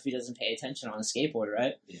down if he doesn't pay attention on a skateboard,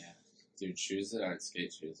 right? Yeah. Dude, shoes that aren't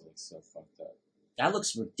skate shoes look so fucked up. That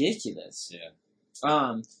looks ridiculous. Yeah.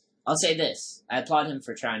 I'll say this. I applaud him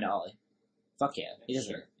for trying to ollie. Fuck yeah. He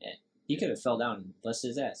doesn't. Sure. Yeah. He could have fell down and busted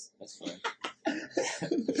his ass. That's fine.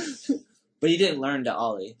 But he didn't learn to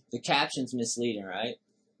ollie. The caption's misleading, right?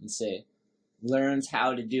 Let's see. Learns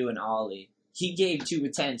how to do an ollie. He gave 2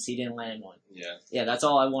 attempts. He didn't land one. Yeah. Yeah, that's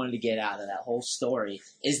all I wanted to get out of that whole story.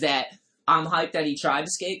 Is that I'm hyped that he tried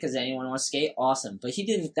to skate because anyone wants to skate, awesome. But he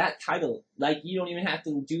didn't, that title, like, you don't even have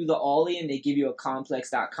to do the ollie and they give you a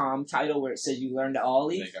complex.com title where it says you learned to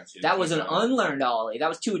ollie. That was an unlearned ollie. That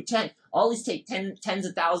was 2 of 10. Ollies take tens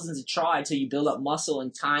of thousands of try until you build up muscle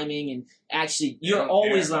and timing and actually, you're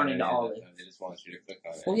always learning to ollie. They just want you to click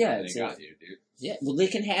on it. Well, yeah. They got you, dude. Yeah, well, they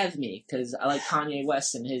can have me because I like Kanye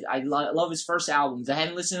West and I love his first albums. I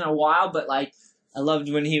haven't listened in a while, but like, I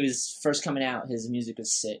loved when he was first coming out. His music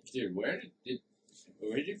was sick. Dude, where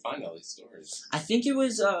did you find all these stories? I think it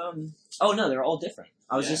was. Oh no, they're all different.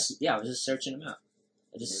 I was just searching them out.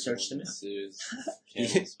 I just searched them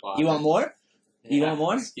out. You want more? Yeah, you want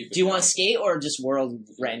more? Do you want skate or just world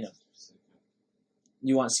random?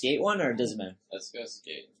 You want skate one or does it matter? Let's go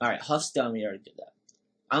skate. All right, Huff's done. We already did that.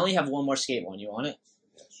 I only have one more skate one. You want it?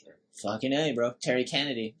 Yeah, sure. Fucking A, bro. Terry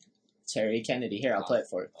Kennedy. Here, I'll play it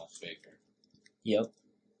for you. Baker. Yep.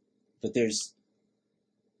 But there's...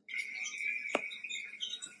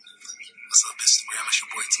 What's up, Instagram? It's your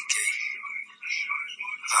boy TK.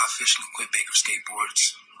 I officially quit Baker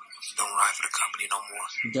Skateboards. Don't ride for the company no more.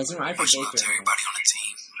 He doesn't ride for Baker. Much love to everybody on the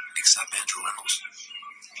team, except Andrew Reynolds.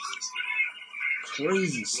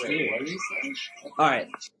 Crazy story. Wait, what did he say? Alright.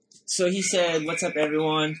 So he said, what's up,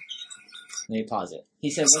 everyone? Let me pause it. He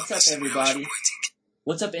said, what's up, everybody?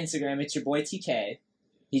 What's up, Instagram? It's your boy TK.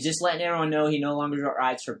 He's just letting everyone know he no longer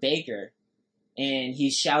rides for Baker. And he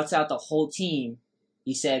shouts out the whole team,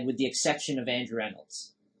 he said, with the exception of Andrew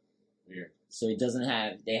Reynolds. Weird. So he doesn't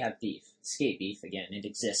have, they have beef. Skate beef, again. It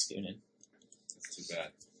exists, Goonan. That's too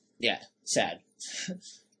bad. Yeah, sad.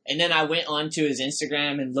 And then I went onto his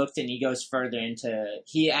Instagram and looked, and he goes further into,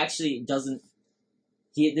 he actually doesn't,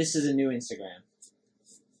 this is a new Instagram.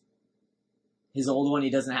 His old one, he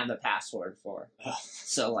doesn't have the password for.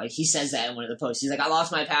 So, like, he says that in one of the posts. He's like, I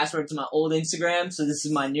lost my password to my old Instagram, so this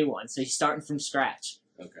is my new one. So he's starting from scratch.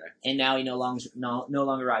 Okay. And now he no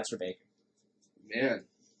longer rides for Baker. Man.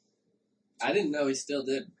 I didn't know he still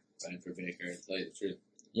did ride for Baker, to tell you the truth.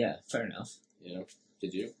 Yeah, fair enough. You know?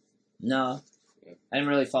 Did you? No. Yeah. I didn't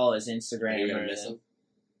really follow his Instagram. Are you gonna miss him?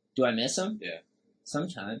 Do I miss him? Yeah.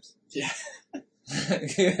 Sometimes. Yeah.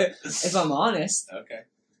 If I'm honest. Okay.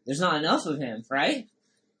 There's not enough of him, right?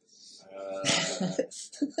 I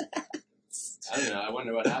don't know. I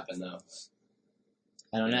wonder what happened, though.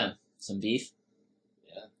 I don't know. Some beef?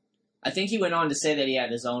 Yeah. I think he went on to say that he had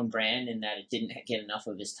his own brand and that it didn't get enough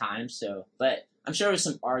of his time, so... But I'm sure it was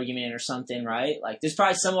some argument or something, right? Like, there's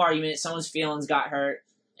probably some argument, someone's feelings got hurt,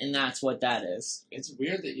 and that's what that is. It's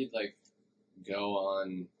weird that you'd, like, go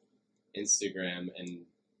on Instagram and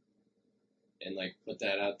like, put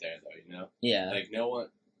that out there, though, you know? Yeah. Like, no one...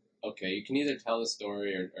 Okay, you can either tell the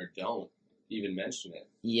story or don't even mention it.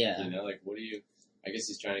 Yeah. You know, like, what do you... I guess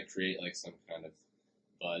he's trying to create, like, some kind of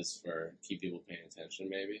buzz for keep people paying attention,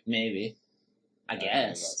 maybe? Maybe. I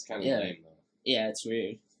guess. It's kind of lame, though. Yeah, it's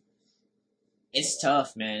weird. It's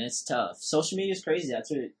tough, man. It's tough. Social media is crazy.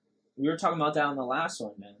 That's what... We were talking about that on the last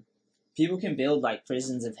one, man. People can build, like,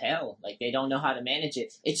 prisons of hell. Like, they don't know how to manage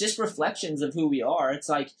it. It's just reflections of who we are. It's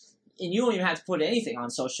like... And you don't even have to put anything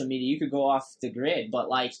on social media. You could go off the grid, but,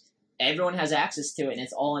 like... Everyone has access to it, and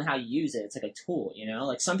it's all in how you use it. It's like a tool, you know?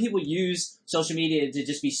 Like, some people use social media to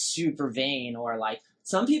just be super vain, or, like,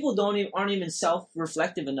 some people aren't even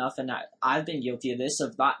self-reflective enough, and I've been guilty of this,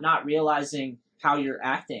 of not realizing how you're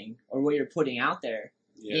acting or what you're putting out there.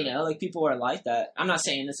 Yeah. You know? Like, people are like that. I'm not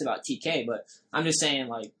saying this about TK, but I'm just saying,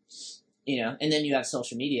 like, you know? And then you have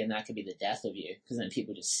social media, and that could be the death of you, because then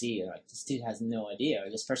people just see, like, this dude has no idea, or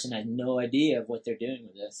this person has no idea of what they're doing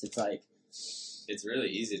with this. It's like... It's really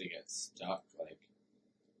easy to get stuck, like,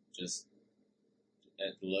 just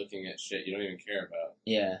at looking at shit you don't even care about.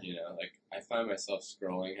 Yeah. You know, like, I find myself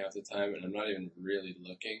scrolling half the time, and I'm not even really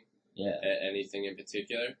looking at anything in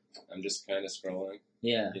particular. I'm just kind of scrolling.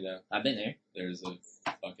 Yeah. You know? I've been there. There's a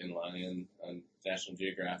fucking lion on National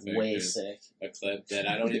Geographic. Way There's sick. A clip that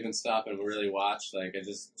I don't even stop and really watch. Like, I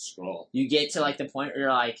just scroll. You get to, like, the point where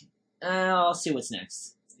you're like, I'll see what's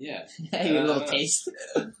next. Yeah. You get a little taste.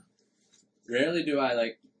 Rarely do I,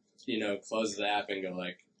 like, you know, close the app and go,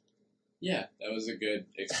 like, yeah, that was a good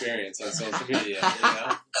experience on social media, you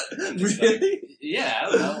know? Really? Like, yeah,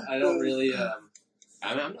 I don't know. I don't really,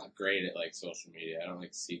 I'm not great at, like, social media. I don't,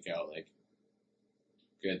 like, seek out, like,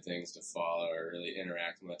 good things to follow or really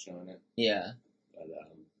interact much on it. Yeah. But,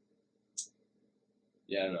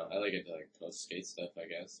 yeah, I don't know. I like it to, like, post skate stuff, I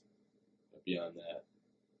guess. But beyond that,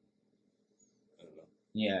 I don't know.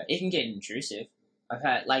 Yeah, it can get intrusive.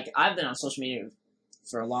 I've been on social media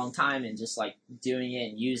for a long time and just, like, doing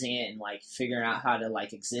it and using it and, like, figuring out how to,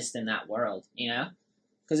 like, exist in that world, you know?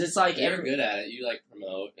 Because it's like... You're good at it. You, like,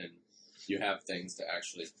 promote and you have things to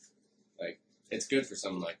actually, Like, it's good for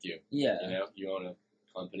someone like you. Yeah. You know, you own a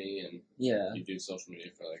company and you do social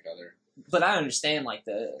media for like other. But I understand like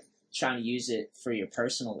the trying to use it for your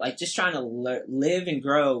personal, like just trying to live and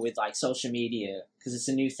grow with like social media because it's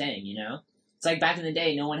a new thing, you know? It's like back in the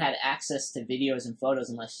day, no one had access to videos and photos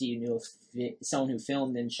unless you knew someone who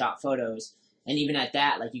filmed and shot photos. And even at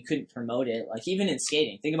that, like you couldn't promote it. Like even in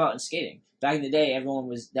skating, think about in skating. Back in the day, everyone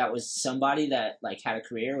was somebody that like had a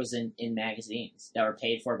career was in magazines that were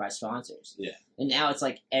paid for by sponsors. Yeah. And now it's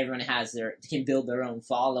like everyone can build their own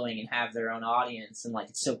following and have their own audience, and like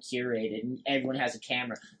it's so curated and everyone has a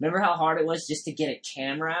camera. Remember how hard it was just to get a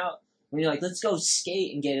camera out when you're like, let's go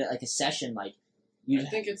skate and get it like a session. Like I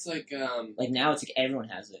think it's like now it's like everyone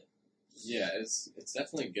has it. Yeah, it's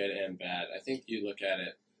definitely good and bad. I think you look at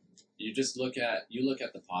it. You look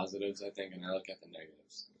at the positives, I think, and I look at the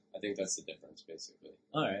negatives. I think that's the difference, basically.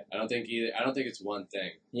 All right. I don't think it's one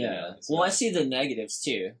thing. Yeah. You know? I see the negatives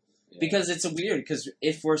too, because it's weird. Because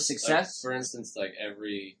if we're successful, like, for instance, like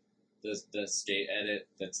the skate edit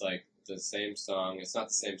that's like the same song. It's not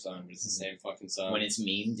the same song, but it's the same fucking song. When it's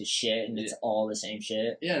memed to shit and it's all the same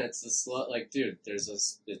shit. Yeah, and it's the slow. Like, dude,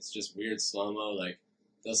 it's just weird slow mo. Like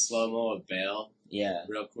they'll slow mo a bail. Yeah.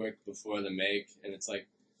 Real quick before the make, and it's like.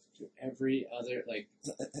 Every other, like,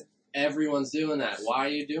 everyone's doing that. Why are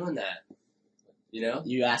you doing that? You know?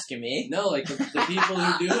 You asking me? No, like, the people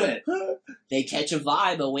who do it. They catch a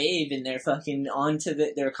vibe, a wave, and they're fucking onto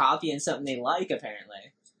they're copying something they like,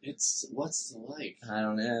 apparently. What's the like? I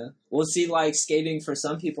don't know. We'll see, like, skating for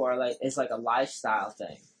some people it's like a lifestyle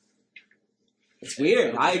thing. It's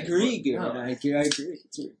weird. I agree, Goon. No. I agree.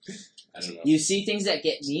 It's weird. I don't know. You see things that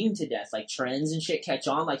get memed to death, like trends and shit catch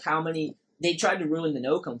on, like how many... They tried to ruin the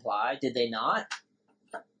no comply, did they not?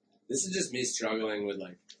 This is just me struggling with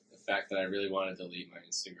like the fact that I really want to delete my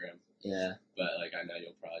Instagram. Yeah. But like I know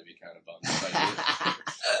you'll probably be kind of bummed if I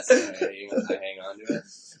do. So I hang on to it.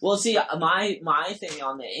 Well, see, my thing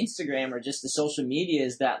on the Instagram or just the social media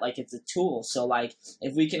is that like it's a tool. So like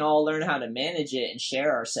if we can all learn how to manage it and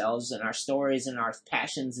share ourselves and our stories and our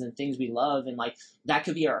passions and things we love, and like that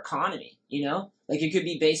could be our economy, you know? Like it could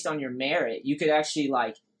be based on your merit. You could actually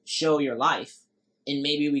like show your life, and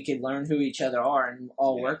maybe we could learn who each other are and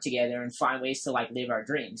all work together and find ways to like live our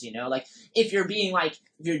dreams, you know? Like if you're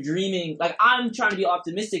dreaming, like I'm trying to be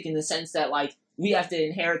optimistic in the sense that like we have to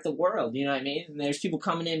inherit the world, you know what I mean? And there's people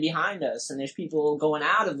coming in behind us and there's people going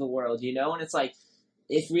out of the world, you know? And it's like,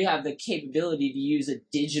 if we have the capability to use a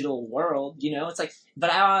digital world, you know, it's like,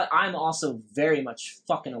 but I'm also very much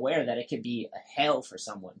fucking aware that it could be a hell for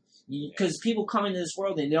someone. Because people come into this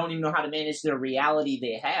world and they don't even know how to manage their reality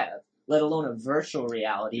they have, let alone a virtual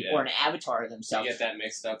reality or an avatar of themselves. You get that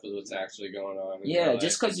mixed up with what's actually going on. Yeah,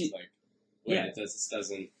 just because you... Like, wait, this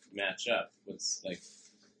doesn't match up. What's like...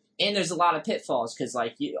 And there's a lot of pitfalls because,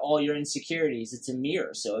 like, all your insecurities, it's a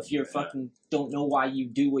mirror. So if you're fucking don't know why you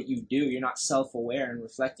do what you do, you're not self-aware and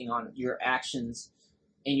reflecting on your actions,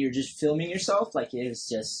 and you're just filming yourself, like, it's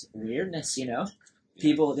just weirdness, you know?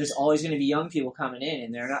 People, there's always going to be young people coming in,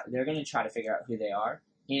 and they're going to try to figure out who they are,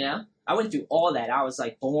 you know? I went through all that. I was,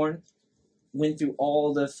 like, born, went through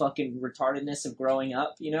all the fucking retardedness of growing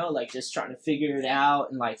up, you know? Like, just trying to figure it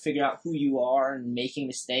out and, like, figure out who you are and making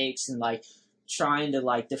mistakes and, like, trying to,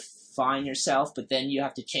 like, define yourself, but then you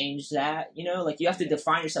have to change that, you know? Like, you have to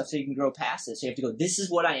define yourself so you can grow past it. So you have to go, this is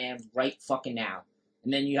what I am right fucking now.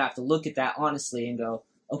 And then you have to look at that honestly and go,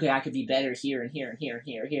 okay, I could be better here and here and here and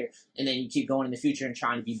here and here. And then you keep going in the future and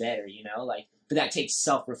trying to be better, you know? Like, but that takes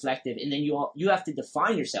self-reflective. And then you have to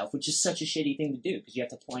define yourself, which is such a shitty thing to do because you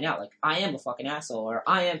have to point out, like, I am a fucking asshole,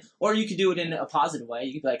 or you could do it in a positive way.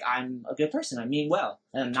 You could be like, I'm a good person. I mean well.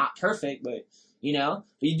 And I'm not perfect, but, you know?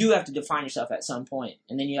 But you do have to define yourself at some point.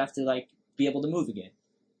 And then you have to, like, be able to move again.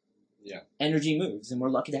 Yeah. Energy moves, and we're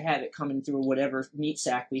lucky to have it coming through whatever meat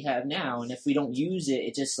sack we have now. And if we don't use it,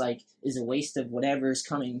 it just like is a waste of whatever's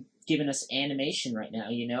coming, giving us animation right now,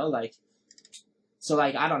 you know? Like, so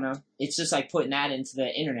like, I don't know. It's just like putting that into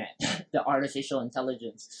the internet, the artificial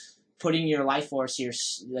intelligence, putting your life force, your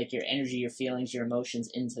energy, your feelings, your emotions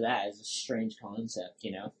into that is a strange concept,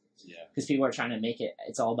 you know? Yeah. Because people are trying to make it,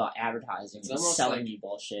 it's all about advertising and selling you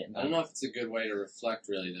bullshit. I don't know if it's a good way to reflect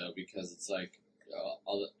really though, because it's like,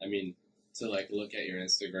 to like look at your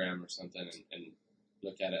Instagram or something and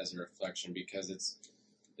look at it as a reflection, because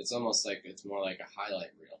it's almost like it's more like a highlight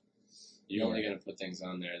reel. You're only going to put things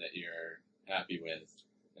on there that you're happy with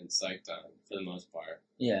and psyched on for the most part.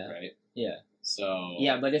 Yeah. Right? Yeah. So.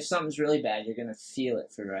 Yeah, but if something's really bad, you're going to feel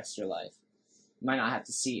it for the rest of your life. You might not have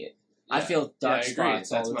to see it. Yeah. I feel dark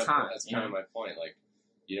spots all the time. That's kind of my point. Like,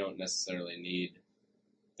 you don't necessarily need.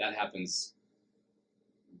 That happens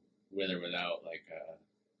with or without, like,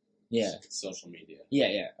 social media.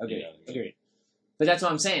 Yeah. Agreed. You know what I mean? Agreed. But that's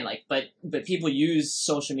what I'm saying. Like, but people use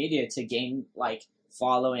social media to gain like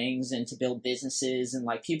followings and to build businesses, and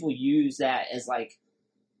like people use that as like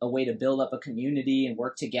a way to build up a community and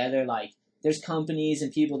work together. Like, there's companies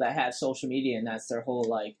and people that have social media, and that's their whole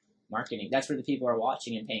like marketing. That's where the people are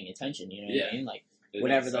watching and paying attention. You know what I mean? Like,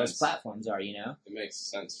 whatever those platforms are, you know? It makes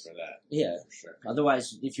sense for that. Yeah. For sure.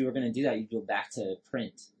 Otherwise, if you were going to do that, you'd go back to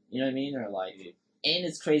print. You know what I mean? Or like, and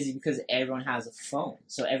it's crazy because everyone has a phone.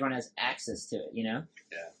 So everyone has access to it, you know?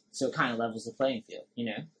 Yeah. So it kind of levels the playing field, you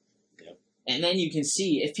know? Yep. And then you can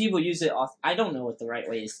see, if people use it off, I don't know what the right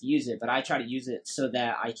way is to use it, but I try to use it so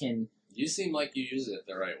that I can... You seem like you use it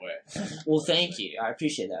the right way. Well, thank you. I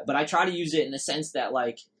appreciate that. But I try to use it in the sense that,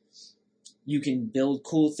 like, you can build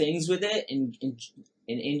cool things with it and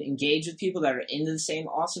engage with people that are into the same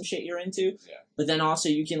awesome shit you're into. Yeah. But then also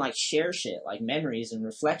you can like share shit, like memories and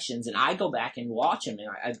reflections. And I go back and watch them.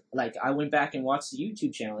 And I went back and watched the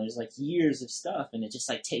YouTube channel. There's like years of stuff, and it just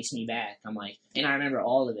like takes me back. I'm like, and I remember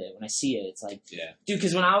all of it when I see it. It's like, yeah, dude,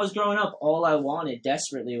 because when I was growing up, all I wanted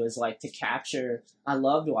desperately was like to capture. I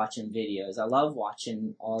loved watching videos. I love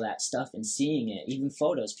watching all that stuff and seeing it. Even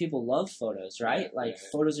photos. People love photos, right?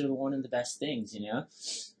 Photos are one of the best things, you know?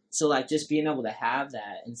 So, like, just being able to have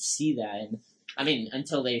that and see that, and, I mean,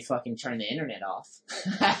 until they fucking turn the internet off.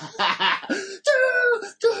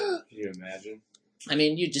 Can you imagine? I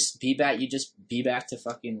mean, you just be back to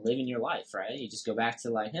fucking living your life, right? You just go back to,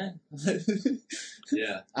 like,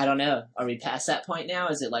 Yeah. I don't know. Are we past that point now?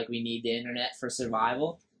 Is it like we need the internet for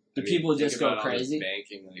survival? Do people just go crazy?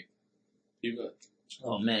 Banking, like, people...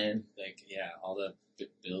 Oh, man. Like, yeah, all the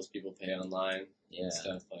bills people pay online and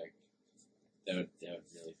stuff, like, that would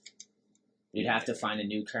really... We'd have to find a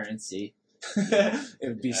new currency. It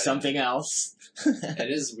would be something else.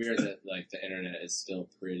 It is weird that, like, the internet is still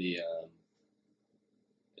pretty,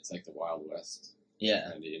 it's like the Wild West.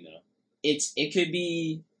 Yeah. Kinda, you know? It could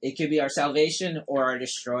be our salvation or our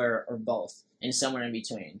destroyer or both, and somewhere in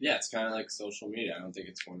between. Yeah, it's kind of like social media. I don't think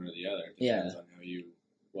it's one or the other. It depends on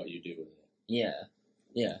what you do with it. Yeah.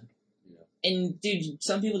 Yeah. And, dude,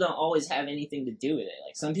 some people don't always have anything to do with it.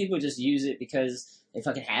 Like, some people just use it because they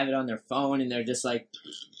fucking have it on their phone and they're just, like,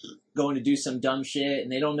 going to do some dumb shit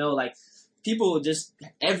and they don't know, like, people just,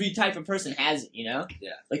 every type of person has it, you know?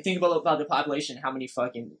 Yeah. Like, think about the population, how many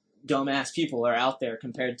fucking dumbass people are out there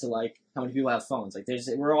compared to, like, how many people have phones. Like, there's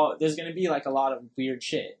gonna be, like, a lot of weird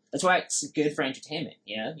shit. That's why it's good for entertainment,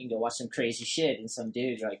 you know? You can go watch some crazy shit and some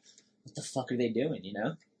dudes are like, what the fuck are they doing, you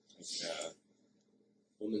know?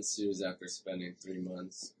 Woman sues after spending 3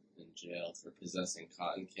 months in jail for possessing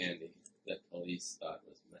cotton candy that police thought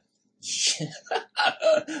was meth.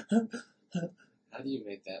 How do you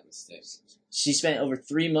make that mistake? She spent over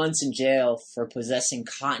 3 months in jail for possessing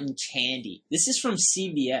cotton candy. This is from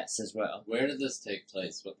CBS as well. Where did this take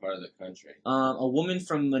place? What part of the country? A woman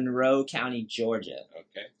from Monroe County, Georgia.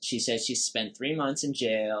 Okay. She says she spent 3 months in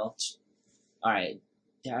jail. All right.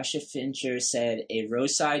 Dasha Fincher said a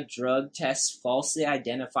roadside drug test falsely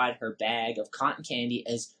identified her bag of cotton candy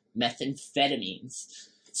as methamphetamines.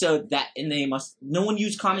 So that, and no one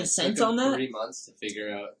used common sense on that? 3 months to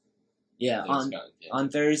figure out. Yeah, on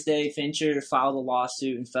Thursday, Fincher filed a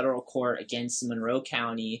lawsuit in federal court against Monroe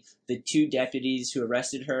County, the 2 deputies who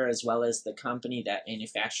arrested her, as well as the company that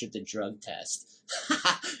manufactured the drug test.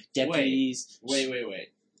 Deputies.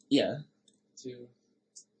 Wait. Yeah.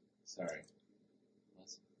 Sorry.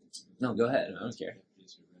 No, go ahead. I don't care.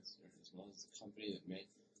 Deputies arrested her, as well as the company that made.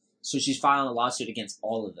 So she's filing a lawsuit against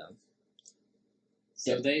all of them.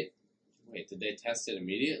 So did they test it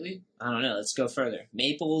immediately? I don't know. Let's go further.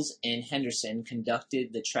 Maples and Henderson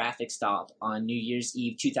conducted the traffic stop on New Year's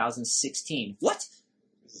Eve 2016. What?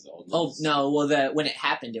 This is old news. Oh, no. Well, when it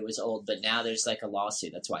happened, it was old, but now there's like a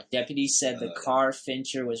lawsuit. That's why. Deputies said the car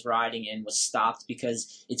Fincher was riding in was stopped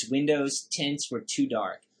because its windows tints were too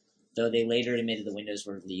dark, though they later admitted the windows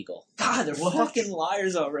were legal. God, they're fucking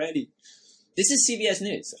liars already. This is CBS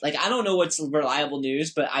News. Like, I don't know what's reliable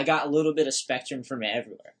news, but I got a little bit of spectrum from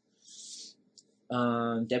everywhere.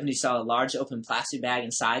 Deputies saw a large open plastic bag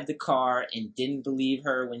inside the car and didn't believe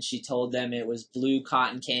her when she told them it was blue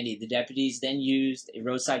cotton candy. The deputies then used a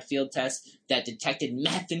roadside field test that detected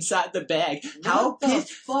meth inside the bag. What the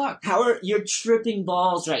fuck? How are you're tripping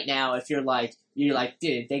balls right now if you're like,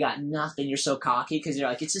 dude, they got nothing. You're so cocky because you're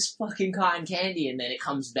like, it's just fucking cotton candy. And then it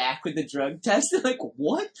comes back with the drug test. They're like,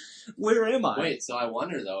 what? Where am I? Wait, so I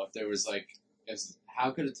wonder, though, if there was, like,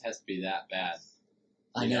 how could a test be that bad?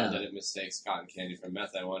 I know that it mistakes cotton candy for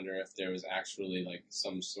meth. I wonder if there was actually like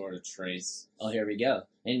some sort of trace. Oh, here we go.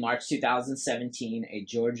 In March 2017, a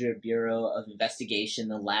Georgia Bureau of Investigation,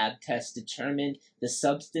 the lab test determined the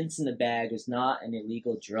substance in the bag was not an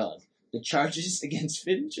illegal drug. The charges against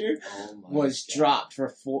Fincher was dropped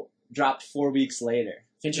 4 weeks later.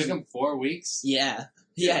 Fincher took him 4 weeks? Yeah.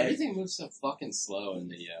 Yeah. Everything moves so fucking slow in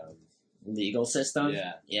the legal system.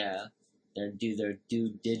 Yeah. Yeah. They do their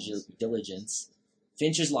due diligence.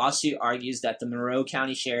 Fincher's lawsuit argues that the Monroe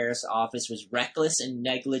County Sheriff's Office was reckless and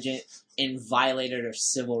negligent and violated their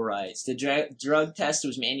civil rights. The drug test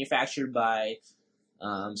was manufactured by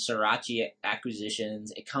Sriracha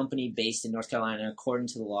Acquisitions, a company based in North Carolina, according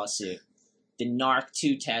to the lawsuit. The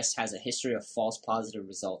NARC-2 test has a history of false positive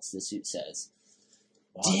results, the suit says.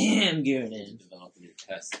 Wow. Damn, Goonan. Develop a new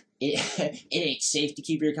test. It ain't safe to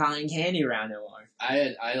keep your cotton candy around no more.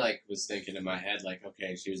 I was thinking in my head, like,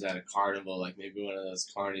 okay, she was at a carnival, like maybe one of those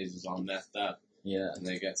carnies was all messed up. Yeah. And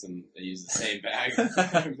they use the same bag.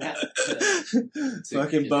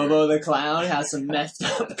 Fucking Bobo the Clown has some messed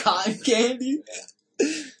up cotton candy.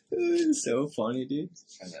 Yeah. So funny, dude.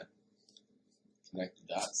 Trying to connect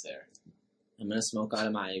the dots there. I'm gonna smoke out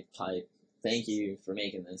of my pipe. Thank you for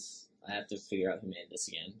making this. I have to figure out who made this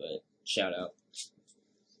again, but shout out.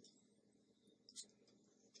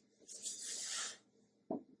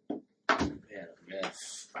 Man.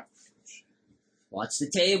 Watch the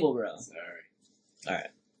table, bro. Sorry.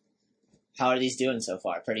 Alright. How are these doing so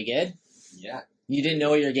far? Pretty good? Yeah. You didn't know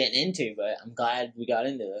what you were getting into, but I'm glad we got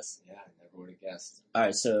into this. Yeah, I never would have guessed.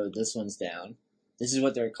 Alright, so this one's down. This is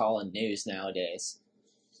what they're calling news nowadays.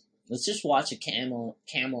 Let's just watch a camel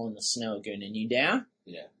in the snow, Goonan. You down?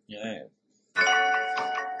 Yeah. Alright.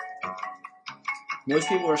 Most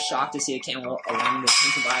people were shocked to see a camel along the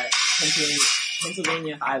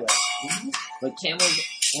Pennsylvania highway. But camel's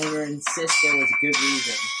owner insists there was a good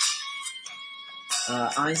reason.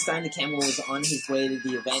 Einstein the camel was on his way to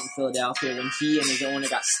the event in Philadelphia when he and his owner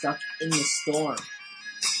got stuck in the storm.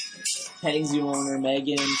 Petting zoo owner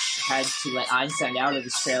Megan had to let Einstein out of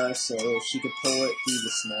his trailer so she could pull it through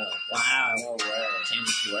the snow. Wow. No way.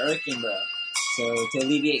 Camel's working, bro. So to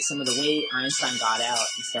alleviate some of the weight, Einstein got out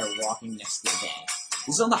and started walking next to the van.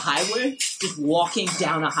 He's on the highway, just walking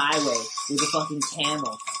down a highway with a fucking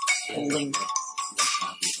camel holding.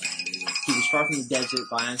 He was far from the desert,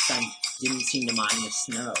 but Einstein didn't seem to mind the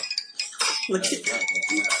snow. Look at that.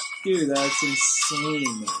 Dude, that's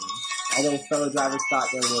insane, man. Although fellow drivers thought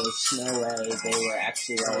there was no way, they were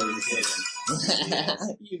actually always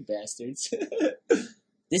hidden. You bastards.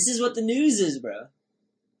 This is what the news is, bro.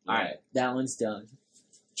 Alright, that one's done.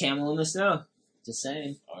 Camel in the snow. Just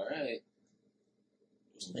saying. Alright.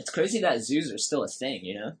 It's crazy that zoos are still a thing,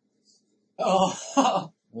 you know?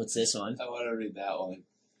 Oh! What's this one? I want to read that one.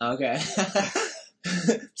 Okay.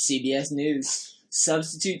 CBS News.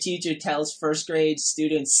 Substitute teacher tells first grade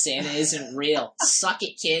students Santa isn't real. Suck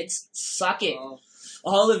it, kids. Suck it. Oh.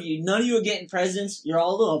 All of you. None of you are getting presents. You're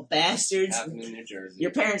all little bastards. Happened in New Jersey.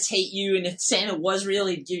 Your parents hate you, and if Santa was real,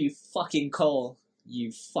 he'd give you fucking coal.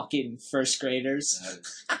 You fucking first graders.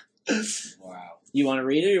 Wow. You want to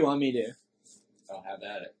read it or you want me to? I'll have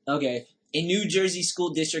at it. Okay. A New Jersey school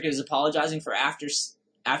district is apologizing for after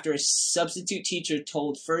a substitute teacher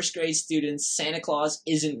told first grade students Santa Claus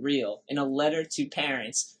isn't real. In a letter to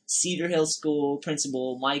parents, Cedar Hill School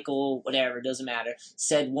principal Michael, whatever, doesn't matter,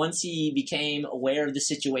 said once he became aware of the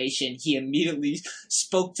situation, he immediately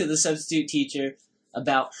spoke to the substitute teacher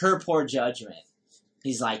about her poor judgment.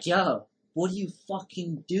 He's like, yo, what are you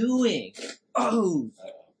fucking doing? Oh!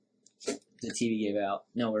 The TV gave out.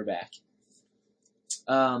 No, we're back.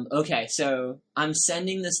 Okay, so I'm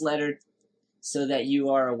sending this letter so that you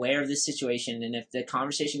are aware of this situation, and if the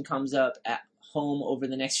conversation comes up at home over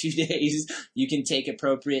the next few days, you can take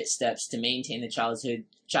appropriate steps to maintain the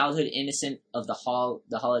childhood innocent of the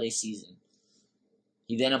holiday season.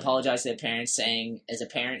 He then apologized to the parents, saying, as a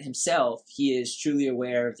parent himself, he is truly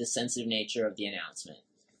aware of the sensitive nature of the announcement.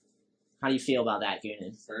 How do you feel about that,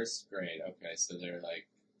 Goonan? First grade, okay, so they're like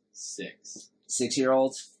 6.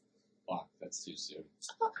 6-year-olds? Fuck, that's too soon.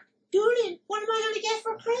 Goonan, what am I going to get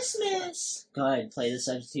for Christmas? Go ahead, play the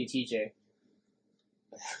substitute teacher.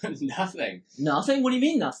 Nothing. Nothing? What do you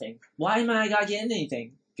mean nothing? Why am I not getting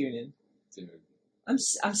anything, Goonan? Dude. I'm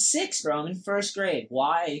 6, bro. I'm in first grade.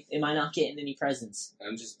 Why am I not getting any presents?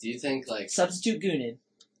 Do you think, like... Substitute Goonan.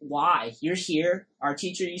 Why? You're here. Our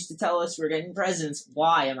teacher used to tell us we're getting presents.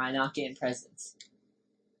 Why am I not getting presents?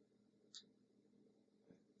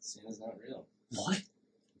 Santa's not real. What?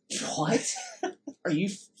 What? Are you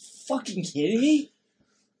fucking kidding me?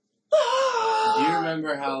 Do you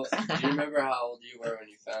remember how old you were when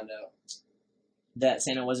you found out? That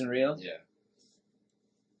Santa wasn't real? Yeah.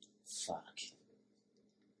 Fuck.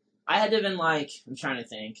 I had to have been like, I'm trying to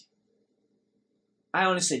think. I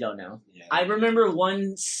honestly don't know. Yeah. I remember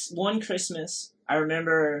one Christmas, I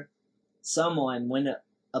remember someone went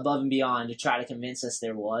above and beyond to try to convince us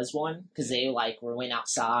there was one, because they went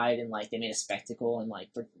outside and they made a spectacle and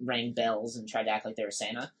rang bells and tried to act like they were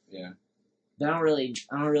Santa. Yeah. But I don't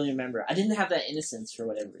really remember. I didn't have that innocence for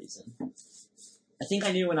whatever reason. I think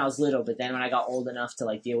I knew when I was little, but then when I got old enough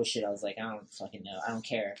to deal with shit, I was like, I don't fucking know. I don't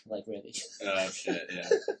care. Really. Oh shit, yeah.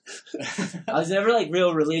 I was never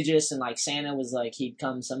real religious, and Santa was he'd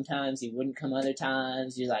come sometimes, he wouldn't come other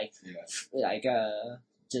times. You're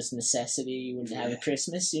just necessity. You wouldn't have a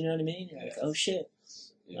Christmas, you know what I mean? You're oh shit.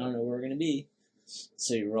 Yeah. I don't know where we're gonna be.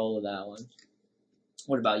 So you roll with that one.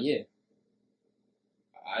 What about you?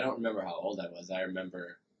 I don't remember how old I was. I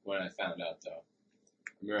remember when I found out though.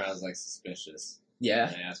 I remember I was suspicious. Yeah.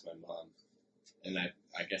 And I asked my mom, and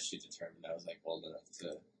I guess she determined I was old enough to.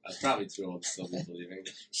 I was probably too old to still be believing.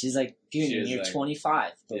 She's like, Goonan, you're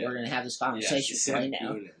 25, but we're gonna have this conversation right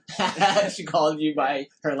now. She called you by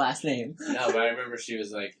her last name. No, but I remember she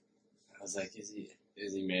was like, I was like, is he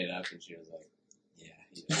made up? And she was like, yeah,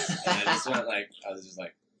 he is. And I just went I was just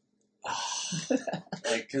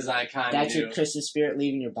because I kind of That's your Christmas spirit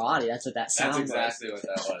leaving your body. That's what that sounds like. That's exactly what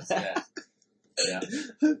that was. Yeah. Yeah.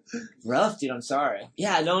 Rough, dude. I'm sorry.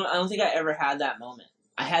 Yeah, I don't think I ever had that moment.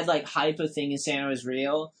 I had hype of thinking Santa was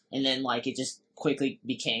real, and then it just quickly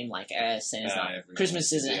became Santa's not.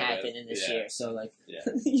 Christmas isn't happening this year, so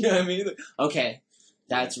you know what I mean? Okay,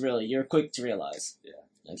 that's really you're quick to realize.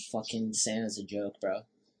 Yeah. Fucking Santa's a joke, bro.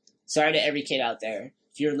 Sorry to every kid out there.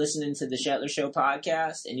 If you're listening to the Shetler Show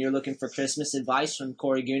podcast and you're looking for Christmas advice from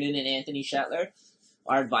Corey Goonan and Anthony Shetler,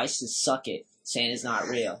 our advice is suck it. Santa's not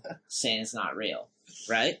real. Santa's not real.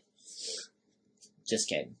 Right? Just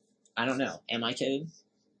kidding. I don't know. Am I kidding?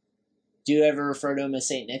 Do you ever refer to him as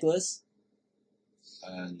St. Nicholas?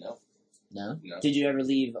 No. No? Did you ever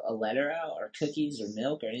leave a letter out or cookies or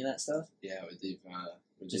milk or any of that stuff? Yeah, we'd leave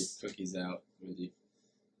cookies out. We'd leave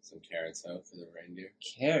some carrots out for the reindeer.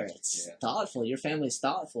 Carrots? Yeah. Thoughtful. Your family's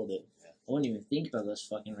thoughtful, dude. Yeah. I wouldn't even think about those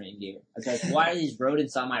fucking reindeer. I was like, why are these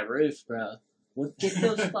rodents on my roof, bro? Well, get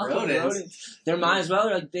those fucking rodents. They might as well.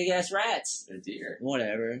 They're big ass rats. They're deer.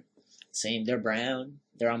 Whatever. Same. They're brown.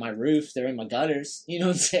 They're on my roof. They're in my gutters. You know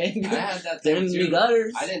what I'm saying? I had that. They're in the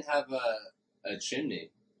gutters. I didn't have a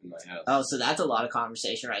chimney in my house. Oh, so that's a lot of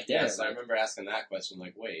conversation right there. Yeah, so I remember asking that question.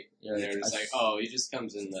 Wait. And they were just oh, he just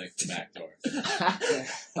comes in the back door.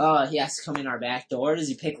 Oh, he has to come in our back door. Does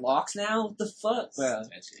he pick locks now? What the fuck, bro?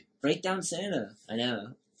 Sketchy. Break down Santa. I know.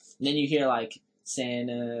 And then you hear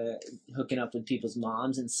Santa hooking up with people's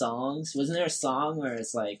moms in songs. Wasn't there a song where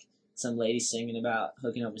it's some lady singing about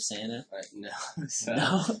hooking up with Santa? No. So,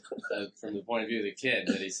 no? From the point of view of the kid,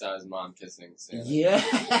 that he saw his mom kissing Santa. Yeah,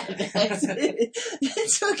 that's it.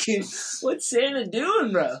 That's fucking, what's Santa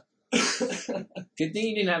doing, bro? Good thing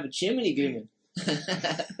you didn't have a chimney, Goonan.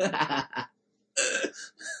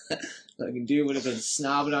 Fucking dude would have been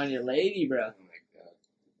snobbing on your lady, bro. Oh my god.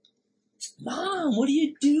 Mom, what are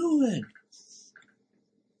you doing?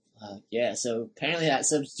 Yeah, so apparently that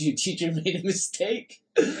substitute teacher made a mistake.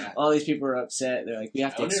 Yeah. All these people were upset. They're like, we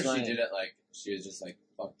have to explain. I wonder if she did it she was just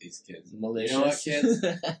fuck these kids. Malicious. You know what, kids?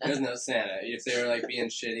 There's no Santa. If they were being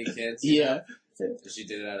shitty kids. Yeah. If she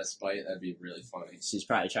did it out of spite, that'd be really funny. She's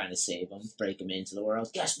probably trying to save them, break them into the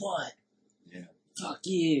world. Guess what? Yeah. Fuck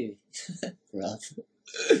you. Rough.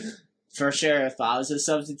 For sure, if I was a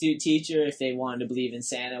substitute teacher, if they wanted to believe in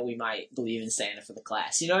Santa, we might believe in Santa for the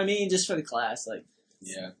class. You know what I mean? Just for the class.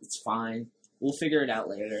 Yeah. It's fine. We'll figure it out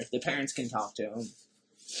later. The parents can talk to them.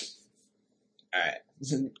 Alright.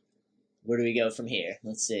 Where do we go from here?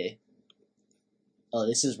 Let's see. Oh,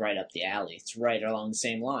 this is right up the alley. It's right along the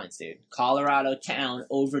same lines, dude. Colorado town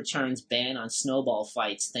overturns ban on snowball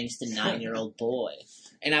fights thanks to 9-year-old boy.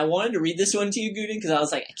 And I wanted to read this one to you, Goonan, because I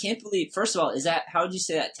was like, I can't believe... First of all, how would you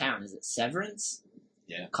say that town? Is it Severance?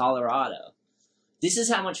 Yeah. Colorado. This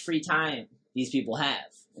is how much free time these people have.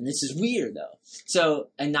 And this is weird, though. So,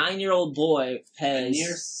 a 9-year-old boy has... A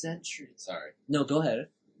near century. Sorry. No, go ahead.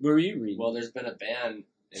 Where were you reading? Well, there's been a ban,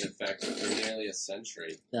 in effect, for nearly a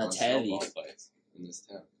century. That's on heavy. snowball fights in this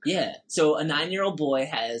town. Yeah. So, a 9-year-old boy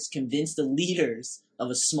has convinced the leaders of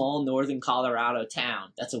a small northern Colorado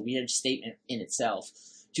town, that's a weird statement in itself,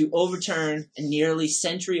 to overturn a nearly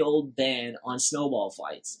century-old ban on snowball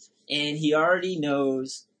fights. And he already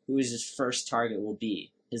knows who his first target will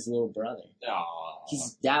be. His little brother.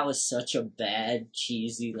 Aww. That was such a bad,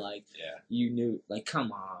 cheesy, yeah. You knew,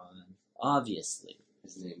 come on. Obviously.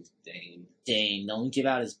 His name's Dane. Dane. Don't give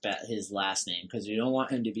out his last name because we don't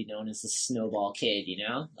want him to be known as the Snowball Kid, you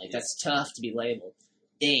know? Like, that's tough to be labeled.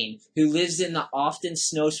 Dane, who lives in the often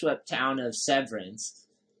snow-swept town of Severance,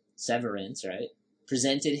 right?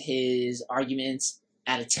 Presented his arguments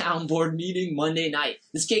at a town board meeting Monday night.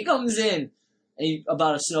 This kid comes in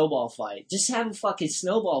about a snowball fight. Just have a fucking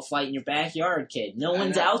snowball fight in your backyard, kid. No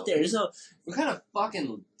one's out there. There's no. What kind of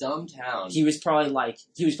fucking dumb town? He was probably like,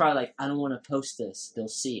 I don't want to post this. They'll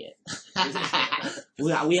see it.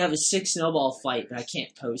 We have a sick snowball fight, but I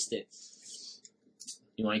can't post it.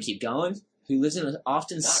 You want to keep going? Who lives in an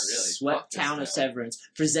often swept town of Severance,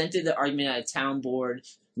 presented the argument at a town board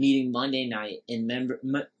meeting Monday night, and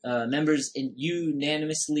members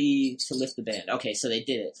unanimously to lift the ban. Okay, so they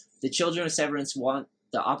did it. The children of Severance want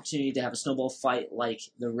the opportunity to have a snowball fight like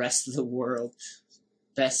the rest of the world,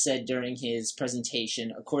 Best said during his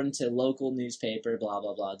presentation. According to local newspaper, blah,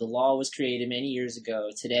 blah, blah. The law was created many years ago.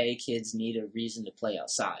 Today, kids need a reason to play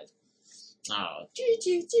outside. Oh, kids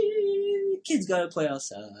gotta play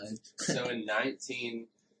outside. So in let's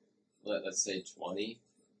say 20,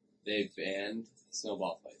 they banned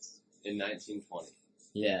snowball fights. In 1920.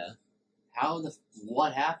 Yeah.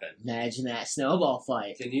 What happened? Imagine that snowball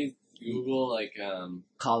fight. Can you Google,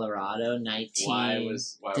 Colorado, 19... Why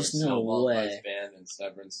was snowball fights banned in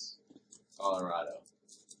Severance, Colorado?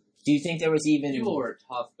 Do you think there was even... People were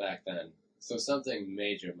tough back then, so something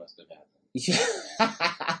major must have happened. You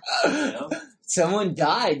know? Someone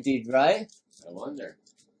died, dude, right? I wonder.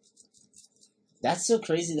 That's so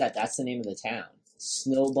crazy that's the name of the town.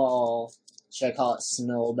 Snowball... Should I call it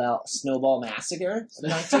Snowball Massacre?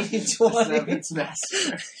 1920.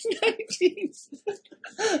 Massacre.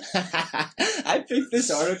 I picked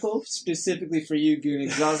this article specifically for you, Gooning,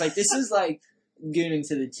 because I was like, this is like Gooning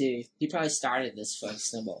to the T. He probably started this fucking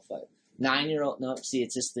snowball fight. 9-year-old, nope, see,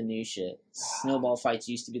 it's just the new shit. Snowball fights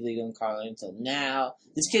used to be legal in Colorado until now.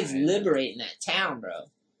 This kid's liberating that town, bro.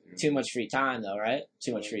 Too much free time, though, right?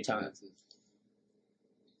 Too much free time.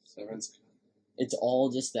 Severance. It's all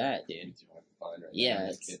just that, dude.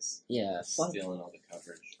 Yeah, stealing all the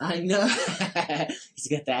coverage. I know. He's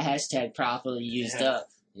got that hashtag properly used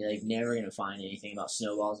up. You're never gonna find anything about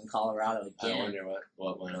snowballs in Colorado again. I wonder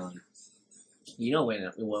what went on. You know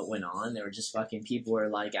what went on? There were just fucking people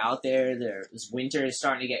were out there. This winter is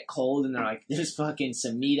starting to get cold, and they're like, "There's fucking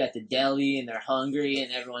some meat at the deli," and they're hungry,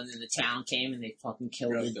 and everyone in the town came and they fucking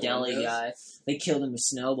killed the deli guy. They killed him with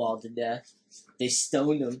snowball to death. They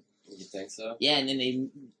stoned him. You think so? Yeah, and then they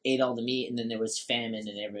ate all the meat, and then there was famine,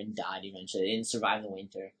 and everyone died eventually. They didn't survive the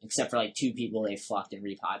winter, except for 2 people. They fucked and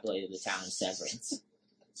repopulated the town of Severance.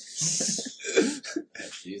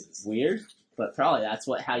 Jesus. Weird, but probably that's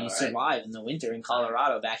how you survive in the winter in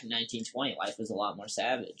Colorado back in 1920. Life was a lot more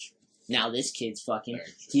savage. Now this kid's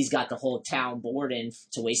he's got the whole town board in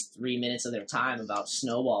to waste 3 minutes of their time about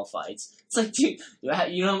snowball fights. It's like, dude,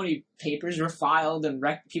 you know how many papers were filed and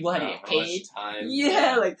people had to get paid?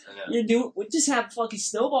 Yeah, just have a fucking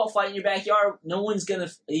snowball fight in your backyard. No one's gonna,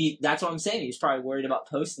 that's what I'm saying. He's probably worried about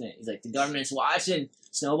posting it. He's like, the government's watching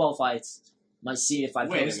snowball fights. Must see if I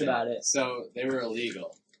post about it. So they were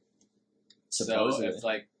illegal. Supposedly. So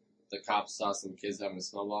if the cops saw some kids having a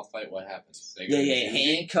snowball fight, what happens? They get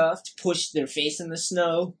handcuffed, push their face in the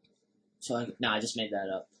snow. So I just made that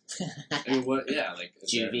up. I mean, what? Yeah, they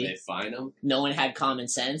fine them. No one had common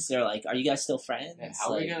sense. They're like, "Are you guys still friends? Yeah,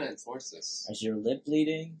 how are we gonna enforce this? Is your lip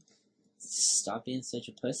bleeding? Stop being such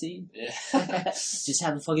a pussy. Yeah, just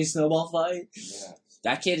have a fucking snowball fight. Yeah,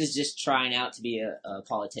 that kid is just trying out to be a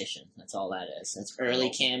politician. That's all that is. That's early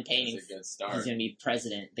campaigning. That's a good start. He's gonna be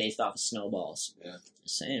president based off of snowballs. Yeah,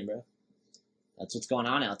 just saying, bro. That's what's going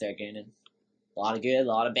on out there, Goonan. A lot of good, a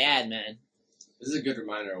lot of bad, man. This is a good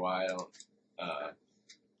reminder why I don't,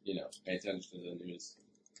 pay attention to the news.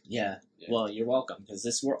 Yeah. Well, you're welcome,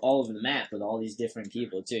 because we're all over the map with all these different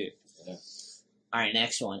people, too. Yeah. All right,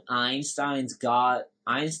 next one. Einstein's God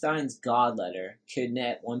letter could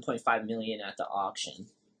net $1.5 million at the auction.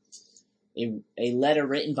 A letter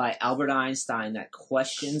written by Albert Einstein that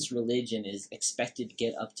questions religion is expected to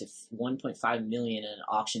get up to $1.5 million at an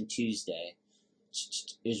auction Tuesday.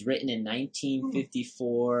 It was written in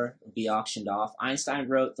 1954. It'll be auctioned off. Einstein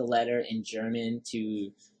wrote the letter in German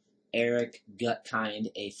to Erich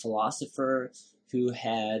Gutkind, a philosopher who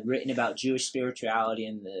had written about Jewish spirituality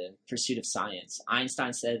and the pursuit of science.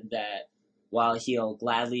 Einstein said that while he'll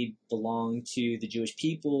gladly belong to the Jewish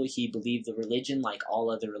people, he believed the religion, like all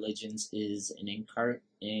other religions, is an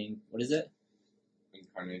incarnation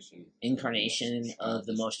of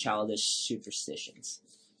the most childish superstitions.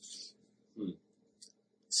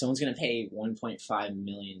 Someone's going to pay $1.5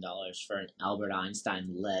 million for an Albert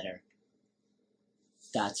Einstein letter.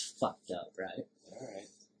 That's fucked up, right? All right.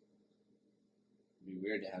 It'd be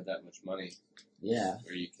weird to have that much money. Yeah.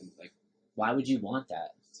 Where you can, like... Why would you want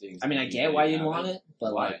that? I mean, I get why you'd want it,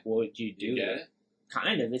 but, why? like, what would you do? You get it?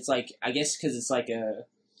 Kind of. It's like, I guess because it's like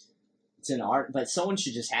it's an art, but someone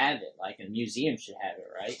should just have it. Like, a museum should have it,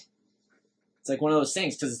 right? It's like one of those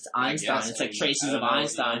things, because it's Einstein. It's like traces of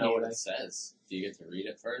Einstein. I don't know what it says. Do you get to read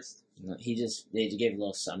it first? No, they gave a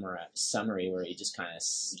little summary where he just kind of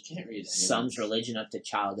sums religion up to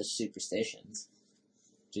childish superstitions.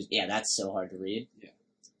 That's so hard to read. Yeah.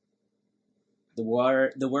 The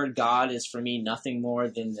word God is for me nothing more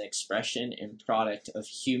than the expression and product of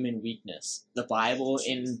human weakness. The Bible,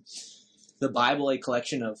 a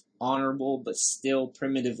collection of honorable but still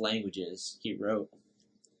primitive languages, he wrote.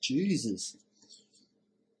 Jesus.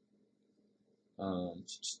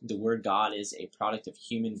 The word God is a product of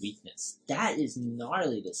human weakness. That is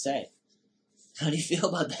gnarly to say. How do you feel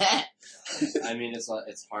about that? I mean,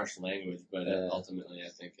 it's harsh language, but ultimately I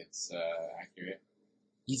think it's accurate.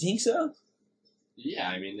 You think so? Yeah,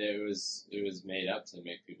 I mean, it was made up to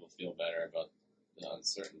make people feel better about the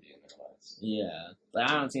uncertainty in their lives. Yeah, but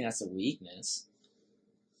I don't think that's a weakness.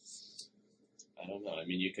 I don't know. I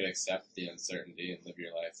mean, you could accept the uncertainty and live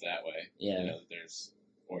your life that way. Yeah. You know,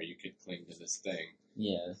 or you could cling to this thing.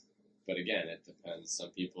 Yeah. But again, it depends.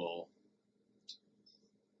 Some people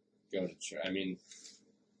go to church. I mean,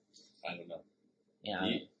 I don't know. Yeah.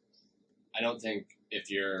 I don't think if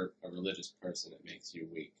you're a religious person, it makes you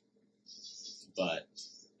weak. But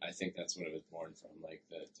I think that's what it was born from, like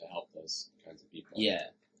to help those kinds of people. Yeah.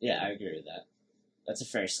 Yeah, I agree with that. That's a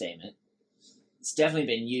fair statement. It's definitely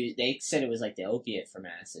been used. They said it was like the opiate for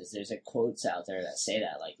masses. There's like quotes out there that say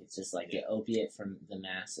that, like it's just like the opiate from the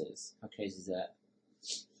masses. How crazy is that?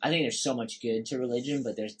 I think there's so much good to religion,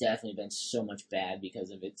 but there's definitely been so much bad because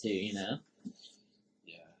of it too. You know?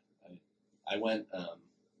 Yeah, I went.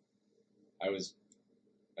 I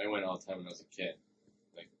went all the time when I was a kid,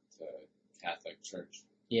 like to Catholic church.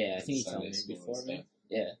 Yeah, I think you told me before, man.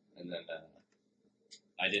 Yeah. And then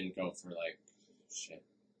I didn't go for like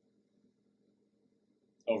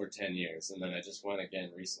over 10 years, and then I just went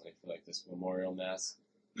again recently for like this memorial mass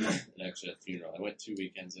and actually a funeral. I went 2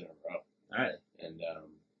 weekends in a row. All right. And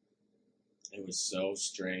it was so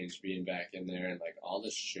strange being back in there and like all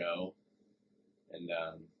the show and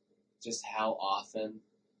just how often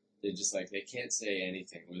they just like they can't say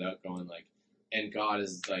anything without going like, and God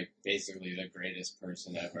is like basically the greatest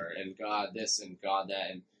person ever, and God this and God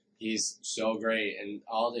that, and he's so great, and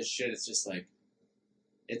all this shit. It's just like,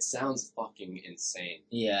 it sounds fucking insane.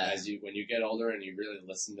 Yeah. When you get older and you really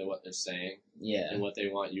listen to what they're saying. Yeah. And what they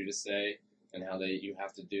want you to say, and how you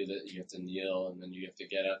have to do that. You have to kneel, and then you have to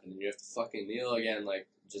get up, and then you have to fucking kneel again, like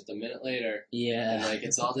just a minute later. Yeah. And like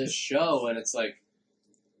it's all this show, and it's like,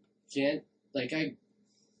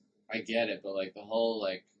 I get it, but like the whole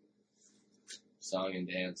like song and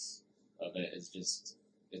dance of it is just,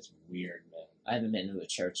 it's weird, man. I haven't been to a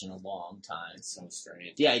church in a long time. It's so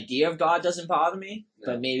strange. The idea of God doesn't bother me,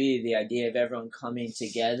 No. but maybe the idea of everyone coming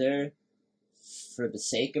together for the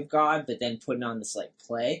sake of God, but then putting on this like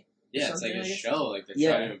play. Yeah, it's like a show, like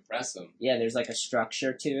they're trying to impress them. Yeah, there's like a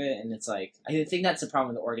structure to it, and it's like, I think that's the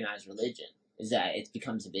problem with organized religion, is that it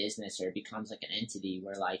becomes a business, or it becomes like an entity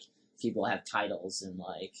where like people have titles and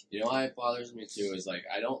like... You know why it bothers me too is like,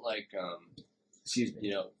 I don't like, excuse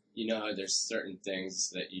me. You know how there's certain things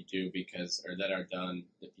that you do or that are done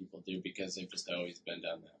that people do because they've just always been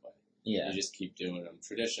done that way. Yeah. You just keep doing them.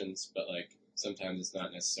 Traditions, but like sometimes it's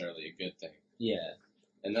not necessarily a good thing. Yeah.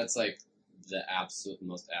 And that's like the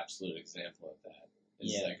most absolute example of that.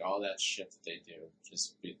 It's like all that shit that they do.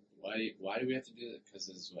 Why do we have to do that? Because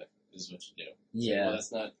this is what you do. Yeah. Well,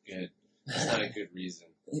 that's not good. That's not a good reason.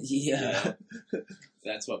 Yeah. You know?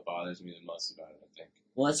 That's what bothers me the most about it, I think.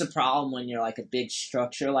 Well, it's a problem when you're like a big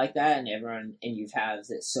structure like that, and you have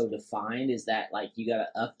it so defined, is that like you gotta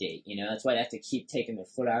update, you know? That's why they have to keep taking their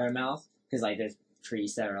foot out of their mouth, because like there's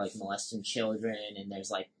priests that are like molesting children, and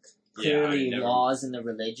there's like clearly laws in the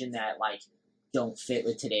religion that like don't fit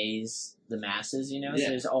with the masses, you know? Yeah. So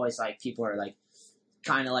there's always like people are like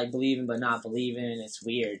kind of like believing but not believing. It's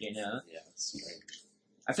weird, you know? Yeah, it's strange.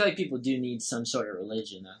 I feel like people do need some sort of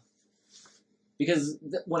religion, though. Because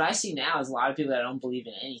what I see now is a lot of people that don't believe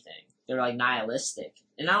in anything. They're, like, nihilistic.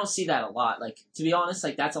 And I don't see that a lot. Like, to be honest,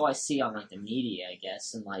 like, that's all I see on, like, the media, I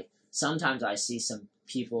guess. And, like, sometimes I see some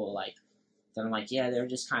people, like, that I'm like, yeah, they're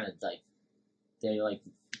just kind of, like, they, like,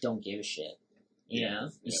 don't give a shit. You know?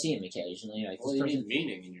 You see them occasionally. Like, well, you need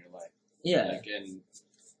meaning in your life. Yeah. Like, and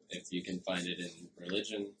if you can find it in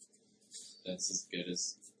religion, that's as good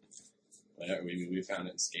as whatever. We found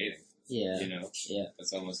it in skating. Yeah. You know? Yeah.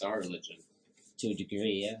 That's almost our religion. To a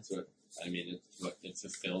degree, yeah. So, I mean, it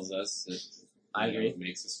fulfills us. I agree. It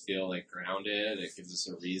makes us feel like grounded. It gives us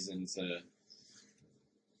a reason to,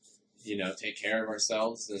 take care of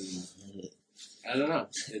ourselves. And I don't know.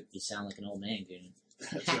 You sound like an old man, dude.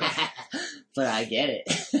 That's right. But I get it.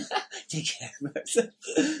 Take care of myself.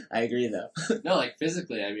 I agree, though. No, like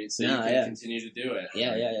physically. I mean, so you can continue to do it.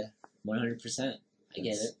 Yeah, 100%. I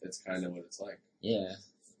get it. It's kind of what it's like. Yeah.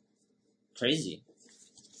 Crazy.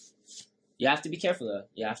 You have to be careful, though.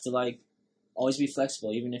 You have to, always be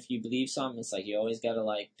flexible. Even if you believe something, it's you always gotta,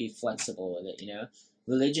 be flexible with it,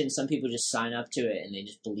 Religion, some people just sign up to it and they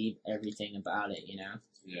just believe everything about it,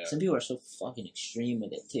 Yeah. Some people are so fucking extreme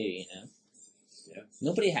with it, too, Yeah.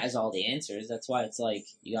 Nobody has all the answers. That's why it's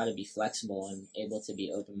you gotta be flexible and able to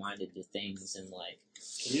be open-minded to things and,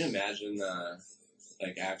 Can you imagine,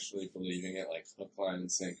 actually believing it, hook, line,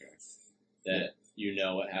 and sinker? That you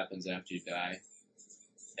know what happens after you die,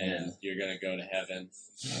 and you're gonna go to heaven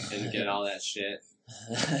and get all that shit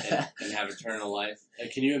and have eternal life.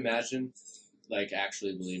 Can you imagine,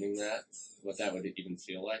 actually believing that? What that would even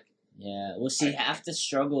feel like? Yeah, well, see, half the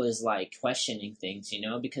struggle is, questioning things,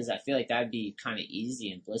 because I feel that'd be kind of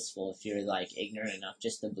easy and blissful if you're, ignorant enough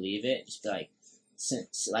just to believe it. Just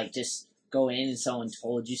be just go in and someone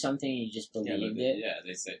told you something and you just believed it. Yeah,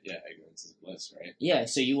 they say, ignorance is bliss, right? Yeah,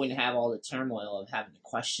 so you wouldn't have all the turmoil of having to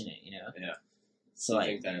question it, Yeah. So, you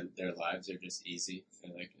think that their lives are just easy?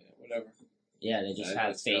 They're whatever. Yeah, they just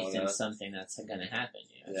have faith in something that's going to happen.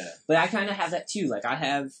 Yeah. But I kind of have that too.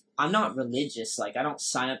 I'm not religious. I don't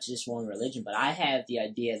sign up to just one religion, but I have the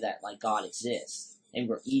idea that God exists, and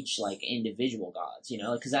we're each individual gods.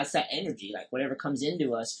 Because that's that energy. Whatever comes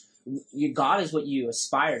into us, your God is what you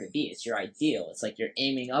aspire to be. It's your ideal. It's you're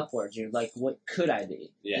aiming upwards. You're what could I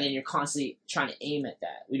be? Yeah. And then you're constantly trying to aim at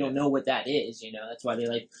that. We don't know what that is. That's why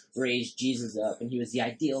they raised Jesus up, and he was the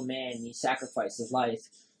ideal man. And he sacrificed his life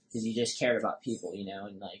because he just cared about people,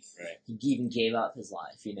 and right. he even gave up his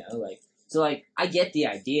life, So I get the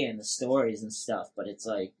idea and the stories and stuff, but it's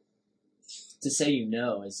to say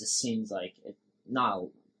it just seems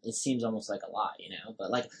it seems almost like a lie,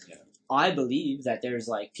 But I believe that there's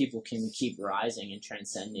people can keep rising and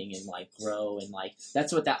transcending and grow and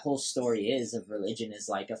that's what that whole story is of religion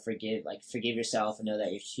is forgive yourself and know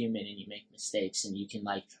that you're human and you make mistakes and you can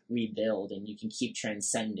rebuild and you can keep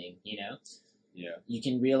transcending, Yeah. You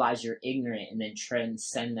can realize you're ignorant and then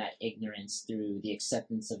transcend that ignorance through the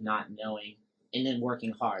acceptance of not knowing and then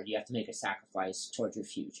working hard. You have to make a sacrifice towards your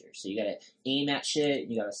future. So you gotta aim at shit,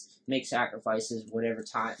 you gotta make sacrifices, whatever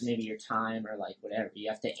time, maybe your time or whatever. You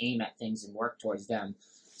have to aim at things and work towards them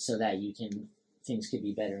so that things could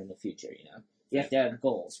be better in the future, You have to have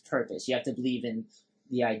goals, purpose. You have to believe in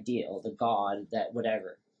the ideal, the God, that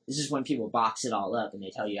whatever. This is when people box it all up and they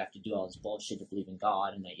tell you have to do all this bullshit to believe in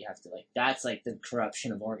God and that you have to that's the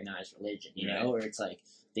corruption of organized religion, right. Where it's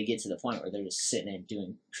they get to the point where they're just sitting there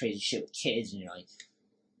doing crazy shit with kids and you're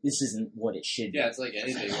this isn't what it should be. Yeah, it's like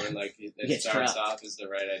anything where it starts off as the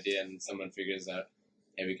right idea and someone figures out,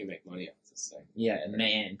 hey, we can make money off this thing. Yeah, and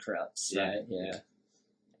man corrupts, yeah. Right? Yeah.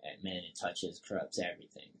 And man it touches corrupts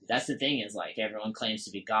everything. That's the thing is everyone claims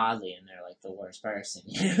to be godly and they're the worst person.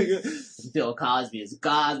 Bill Cosby is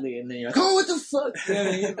godly and then you're oh, what the fuck?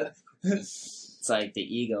 It's the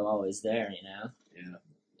ego always there, Yeah.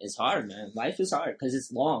 It's hard, man. Life is hard because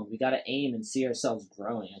it's long. We got to aim and see ourselves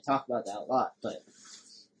growing. I talk about that a lot, but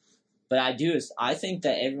I think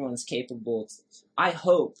that everyone's capable. I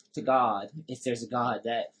hope to God, if there's a God,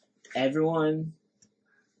 that everyone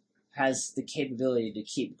has the capability to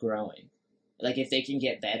keep growing. If they can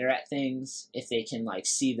get better at things, if they can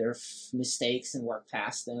see their mistakes and work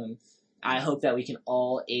past them, I hope that we can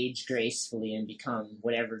all age gracefully and become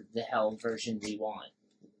whatever the hell version we want.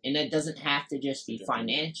 And that doesn't have to just be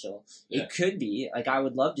financial. Yeah. It could be. I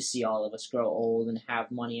would love to see all of us grow old and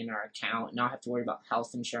have money in our account and not have to worry about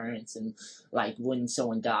health insurance. And, when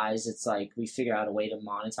someone dies, it's we figure out a way to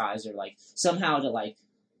monetize or, somehow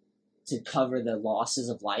to cover the losses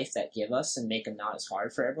of life that give us and make them not as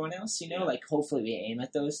hard for everyone else, Yeah. Hopefully we aim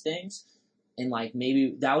at those things. And,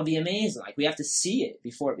 maybe that would be amazing. We have to see it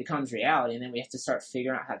before it becomes reality, and then we have to start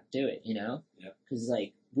figuring out how to do it, Yeah. Because,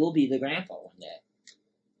 we'll be the grandpa one day.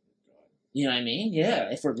 You know what I mean? Yeah,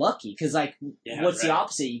 if we're lucky. Because, what's the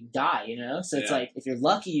opposite? You die, So it's if you're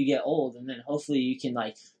lucky, you get old, and then hopefully you can,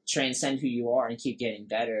 transcend who you are and keep getting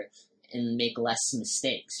better and make less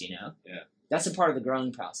mistakes, Yeah. That's a part of the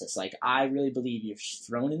growing process. I really believe you're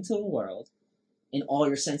thrown into the world, and all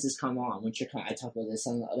your senses come on. Once you're I talk about this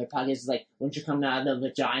on the other podcasts, once you're coming out of the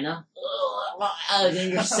vagina,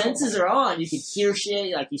 and your senses are on. You can hear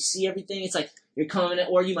shit, like you see everything. It's like you're coming,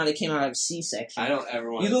 or you might have came out of a C-section. I don't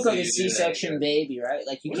ever want. You look like a C-section baby, right?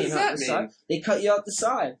 Like you came out the side. They cut you out the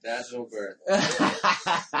side. Vaginal birth.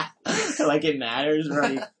 Like it matters.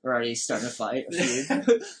 We're already starting to fight.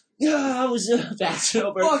 Yeah, I was a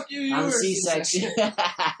vaginal birth. Fuck you. I'm C-section.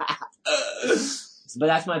 But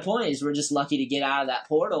that's my point. Is we're just lucky to get out of that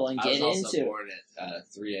portal and get into. I was also born at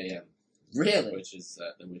 3 a.m. Really? Which is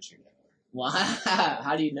the witching hour. Wow.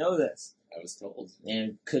 How do you know this? I was told.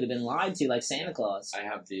 And could have been lied to, like Santa Claus. I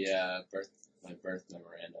have the my birth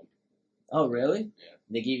memorandum. Oh, really? Yeah.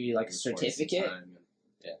 They give you like a certificate?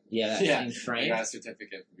 Yeah, that frame. I got a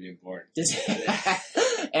certificate for being born.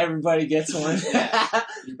 Everybody gets one. Yeah.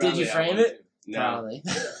 Did you frame it? Too. No. Probably.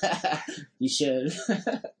 You should.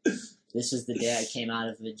 This was the day I came out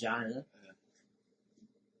of the vagina.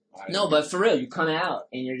 No, but for real, you come out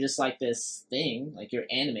and you're just like this thing, like you're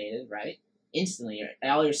animated, right? Instantly,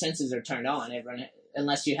 all your senses are turned on. Everyone,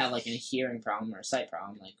 unless you have like a hearing problem or a sight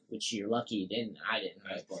problem, like which you're lucky you didn't. I didn't.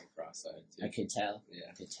 I was born cross-eyed too. I could tell.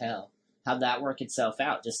 Yeah, I could tell. How'd that work itself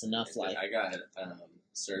out? Just enough, like I got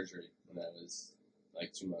surgery when I was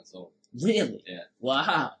like 2 months old. Really? Yeah.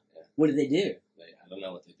 Wow. Yeah. What did they do? I don't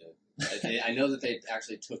know what they did. I know that they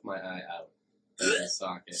actually took my eye out of the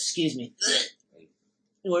socket. Excuse me.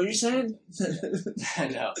 What are you saying? I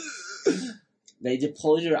know. They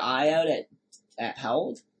pulled your eye out at how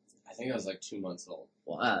old? I think I was like 2 months old.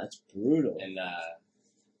 Wow, that's brutal. And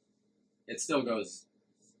it still goes.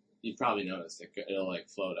 You probably noticed it'll like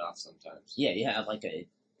float off sometimes. Yeah, you have like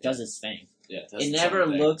does its thing. Yeah, it never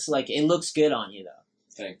looks like it looks good on you though.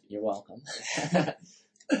 Thank you. You're welcome. And,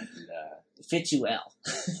 it fits you well.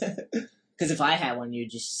 Because if I had one, you'd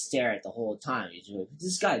just stare at the whole time. You'd be like, what's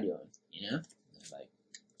this guy doing? You know? Like,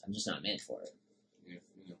 I'm just not meant for it. Yeah,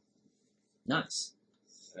 you know. Nice.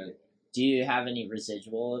 Anyway. Do you have any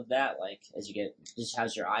residual of that? Like, as you get, just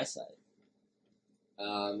how's your eyesight?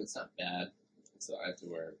 It's not bad. So I have to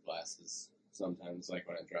wear glasses sometimes, like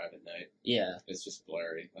when I drive at night. Yeah. It's just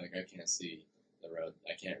blurry. Like, I can't see the road.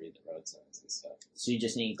 I can't read the road signs and stuff. So you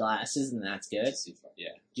just need glasses, and that's good? Yeah.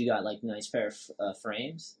 You got, like, nice pair of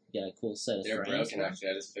frames? You got a cool set of They're frames? broken, actually.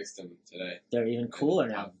 I just fixed them today. They're even cooler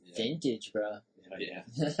now. Yeah. Vintage, bro. Yeah.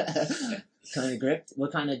 Kind of grip?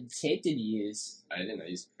 What kind of tape did you use? I didn't. I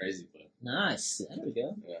used crazy glue. Nice. There we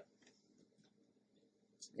go. Yeah.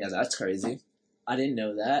 Yeah, that's crazy. I didn't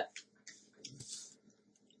know that.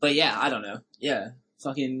 But yeah, I don't know. Yeah.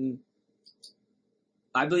 Fucking...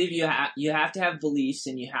 I believe you have to have beliefs,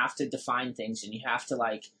 and you have to define things, and you have to,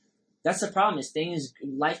 like... That's the problem, is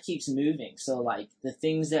life keeps moving. So, like, the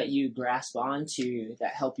things that you grasp onto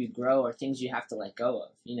that help you grow are things you have to let go of,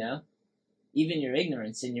 you know? Even your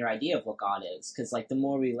ignorance and your idea of what God is. Because, like, the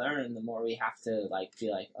more we learn, the more we have to, like, be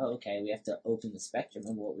like, oh, okay, we have to open the spectrum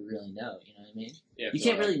of what we really know, you know what I mean? Yeah, you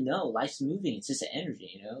can't really know. Life's moving. It's just an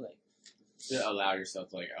energy, you know? Like, to allow yourself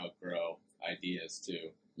to, like, outgrow ideas, too.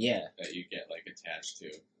 Yeah. That you get, like, attached to.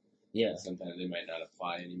 Yeah. Sometimes they might not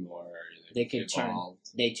apply anymore. Or they could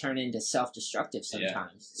turn into self-destructive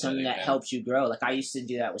sometimes. Something that helps you grow. Like, I used to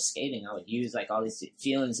do that with skating. I would use, like, all these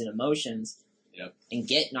feelings and emotions and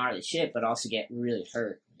get gnarly shit, but also get really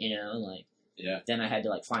hurt, you know? Like, then I had to,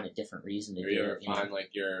 like, find a different reason to do it. You ever find,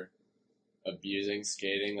 like, you're abusing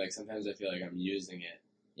skating? Like, sometimes I feel like I'm using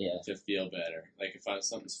it to feel better. Like, if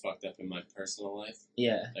something's fucked up in my personal life,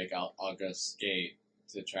 like, I'll go skate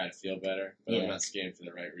to try to feel better, but I'm not skating for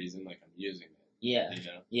the right reason. Like, I'm using it. Yeah. You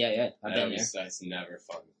know? Yeah. I've been there. That's never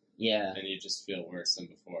fun. Yeah. And you just feel worse than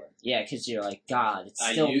before. Yeah, because you're like, God, it's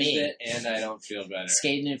still me. I used it, and I don't feel better.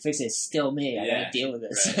 Skating and fix it, it's still me. I gotta deal with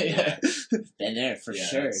this. Right, been there for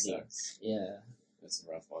sure, dude. Yeah. That's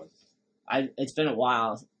a rough one. It's been a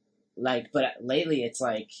while. Like, but lately it's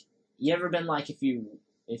like, you ever been like, if you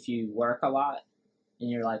work a lot, and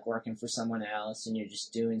you're like working for someone else, and you're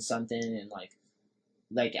just doing something, and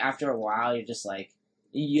like after a while, you're just like,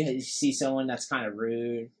 you see someone that's kind of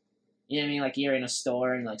rude. You know what I mean? Like, you're in a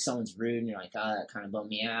store and, like, someone's rude and you're like, oh, that kind of bummed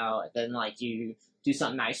me out. Then, like, you do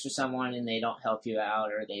something nice for someone and they don't help you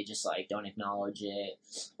out, or they just, like, don't acknowledge it.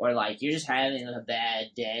 Or, like, you're just having a bad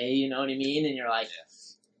day, you know what I mean? And you're like,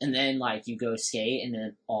 and then, like, you go skate and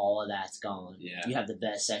then all of that's gone. Yeah. You have the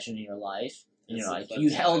best session of your life. And you're like, you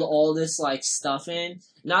held all this, like, stuff in.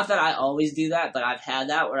 Not that I always do that, but I've had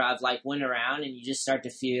that where I've, like, went around and you just start to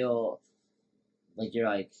feel like you're,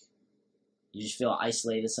 like, you just feel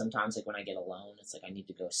isolated sometimes. Like, when I get alone, it's like I need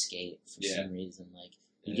to go skate for some reason. Like,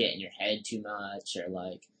 you get in your head too much, or,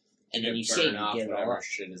 like, and then you skate and you get it all.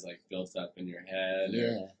 Shit is, like, built up in your head. Yeah.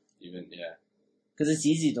 Or even, Because it's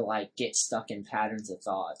easy to, like, get stuck in patterns of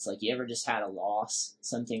thoughts. Like, you ever just had a loss,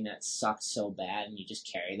 something that sucked so bad, and you just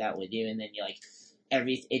carry that with you, and then you, like,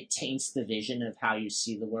 it taints the vision of how you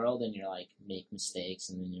see the world, and you're like, make mistakes,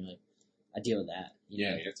 and then you're like, I deal with that. You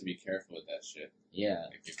know? You have to be careful with that shit. Yeah.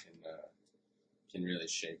 Like, it can really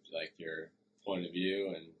shape, like, your point of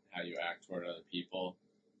view and how you act toward other people.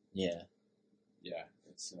 Yeah. Yeah,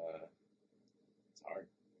 it's hard.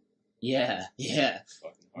 Yeah. It's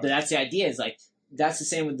fucking hard. But that's the idea, is, like, that's the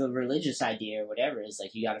same with the religious idea or whatever, is,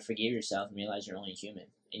 like, you gotta forgive yourself and realize you're only human,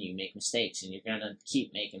 and you make mistakes, and you're gonna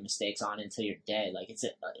keep making mistakes on until you're dead. Like, it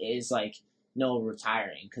is, like, no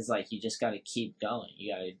retiring, because, like, you just gotta keep going.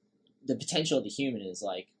 The potential of the human is,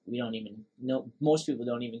 like, we don't even know, most people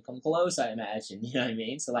don't even come close, I imagine, you know what I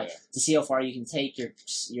mean? So, like, to see how far you can take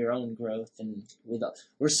your own growth, and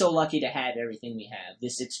we're so lucky to have everything we have,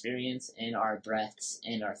 this experience, and our breaths,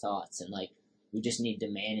 and our thoughts, and, like, we just need to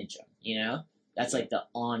manage them, you know? That's, like, the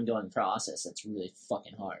ongoing process that's really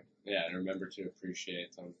fucking hard. Yeah, and remember to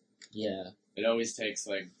appreciate them. Yeah. It always takes,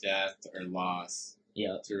 like, death or loss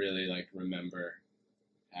to really, like, remember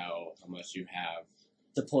how much you have.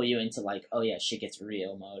 To pull you into, like, oh, yeah, shit gets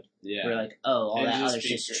real mode. Yeah. We're like, oh, all that other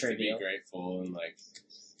shit's trivial. To be grateful and, like,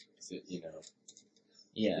 you know.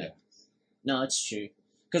 Yeah. No, it's true.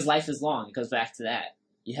 Because life is long. It goes back to that.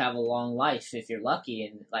 You have a long life if you're lucky,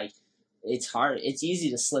 and, like, it's hard. It's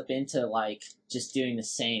easy to slip into, like, just doing the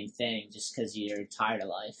same thing just because you're tired of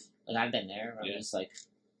life. Like, I've been there. I'm just, like,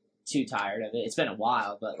 too tired of it. It's been a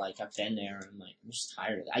while, but, like, I've been there, and I'm, like, I'm just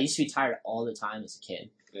tired of it. I used to be tired all the time as a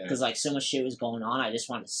kid. Because, like, so much shit was going on, I just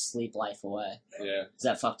wanted to sleep life away. Yeah. Is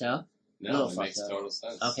that fucked up? No, it makes total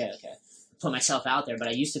sense. Okay. Put myself out there, but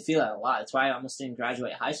I used to feel that a lot. That's why I almost didn't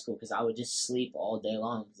graduate high school, because I would just sleep all day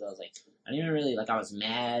long. Because I was like, I didn't even really, like, I was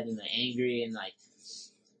mad and angry, and, like,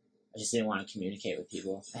 I just didn't want to communicate with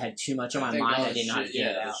people. I had too much on my mind. I did not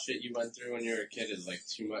get it out. The shit you went through when you were a kid is, like,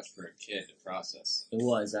 too much for a kid to process. It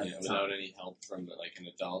was at the time. Without any help from, like, an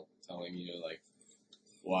adult telling you, like,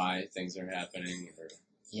 why things are happening, or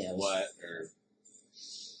what, or,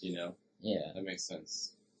 you know. Yeah. That makes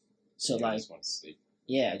sense. So, you like, just want to sleep.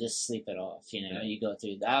 Yeah, just sleep it off, you know. You go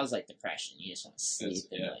through, that was, like, depression. You just want to sleep,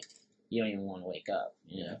 and, like, you don't even want to wake up,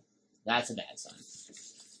 you know. That's a bad sign.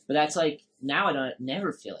 But that's, like, now I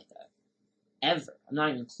never feel like that. Ever. I'm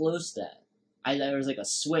not even close to that. There was, like, a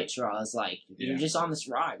switch where I was like, you're just on this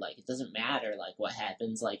ride. Like, it doesn't matter, like, what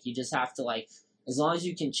happens. Like, you just have to, like, as long as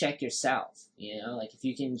you can check yourself, you know? Like, if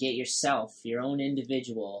you can get yourself, your own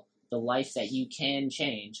individual, the life that you can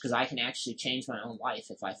change, because I can actually change my own life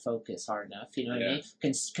if I focus hard enough, you know what I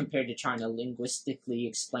mean? Compared to trying to linguistically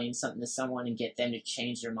explain something to someone and get them to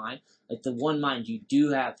change their mind. Like, the one mind you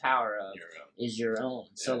do have power of is your own.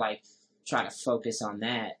 So, like, try to focus on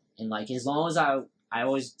that. And, like, as long as I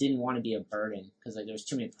always didn't want to be a burden, because, like, there was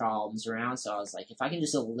too many problems around, so I was like, if I can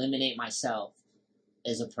just eliminate myself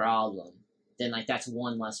as a problem, then, like, that's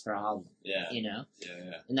one less problem. Yeah. You know?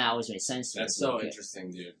 Yeah. And that always made sense to me. That's so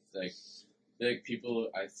interesting, dude. Like,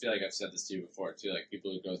 people, I feel like I've said this to you before, too, like,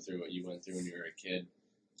 people who go through what you went through when you were a kid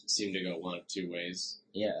seem to go one of two ways.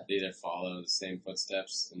 Yeah. They either follow the same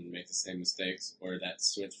footsteps and make the same mistakes, or that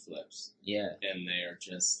switch flips. Yeah. And they are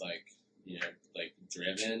just, like, you know, like,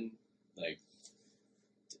 driven, like,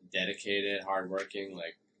 dedicated, hardworking,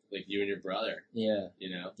 like you and your brother. Yeah.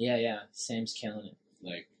 You know? Yeah. Sam's killing it.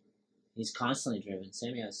 Like, he's constantly driven.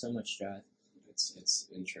 Sammy has so much drive. It's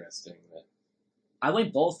interesting that I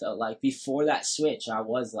went both, though. Like, before that switch, I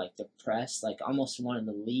was, like, depressed, like, almost wanting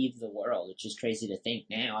to leave the world, which is crazy to think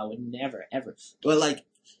now. I would never, ever. But, like,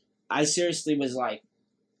 I seriously was, like,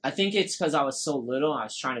 I think it's because I was so little, I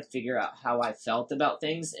was trying to figure out how I felt about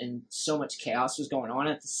things, and so much chaos was going on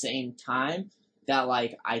at the same time that,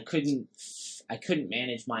 like, I couldn't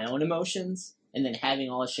manage my own emotions, and then having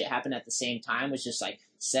all this shit happen at the same time was just, like,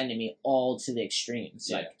 sending me all to the extremes.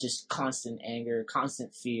 Like, just constant anger,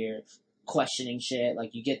 constant fear, questioning shit.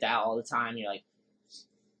 Like, you get that all the time. You're like,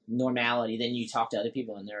 normality. Then you talk to other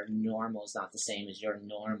people, and their normal is not the same as your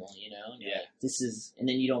normal, you know? And like, this is, and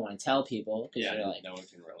then you don't want to tell people because you're like, no one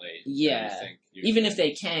can relate. Yeah. Even if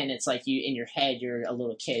they can, it's like you, in your head, you're a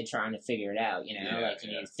little kid trying to figure it out, you know?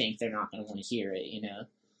 And you think they're not going to want to hear it, you know?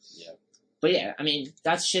 Yeah. But yeah, I mean,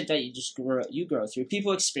 that's shit that you just grow through.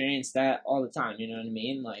 People experience that all the time, you know what I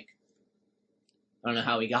mean? Like, I don't know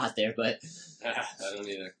how we got there, but I don't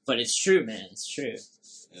either. But it's true, man. It's true.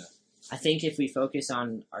 Yeah. I think if we focus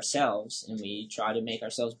on ourselves and we try to make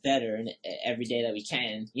ourselves better and every day that we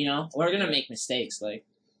can, you know, we're gonna make mistakes. Like,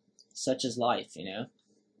 such is life, you know.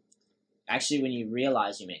 Actually, when you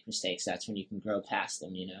realize you make mistakes, that's when you can grow past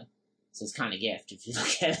them, you know. So it's kind of gift if you look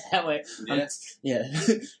at it that way. Yes. Yeah.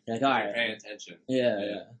 You're like, all right. Paying attention.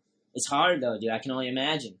 Yeah. It's hard though, dude. I can only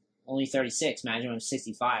imagine. Only 36. Imagine when I'm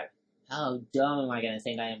 65. How dumb am I gonna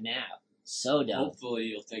think I am now? So dumb. Hopefully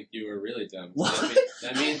you'll think you were really dumb. What?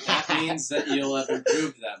 That means that you'll have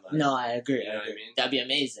improved that much. No, I agree. You know what I mean? That'd be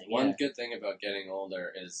amazing. One good thing about getting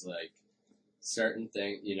older is like certain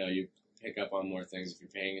things, you pick up on more things if you're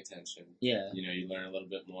paying attention. Yeah. You learn a little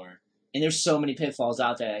bit more. And there's so many pitfalls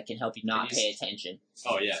out there that can help you not pay attention.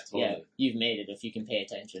 Oh yeah, totally. Yeah, you've made it if you can pay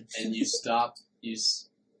attention. And you start to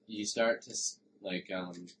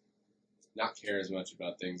not care as much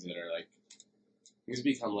about things that are like, things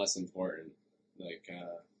become less important. Like, I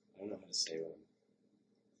don't know how to say what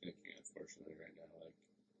I'm thinking, unfortunately, right now. Like,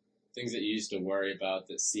 things that you used to worry about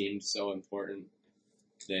that seemed so important,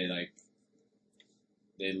 they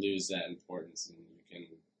lose that importance, and you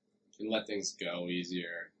can let things go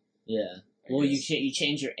easier. Yeah. Well, you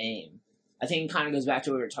change your aim. I think it kind of goes back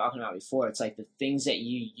to what we were talking about before. It's like the things that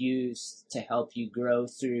you use to help you grow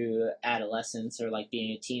through adolescence or like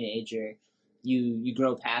being a teenager, you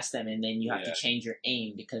grow past them, and then you have to change your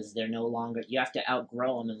aim because they're no longer, you have to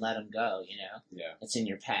outgrow them and let them go, Yeah. It's in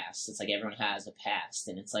your past. It's like everyone has a past,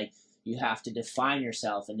 and it's like you have to define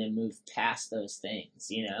yourself and then move past those things,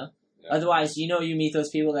 Yeah. Otherwise, you meet those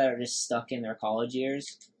people that are just stuck in their college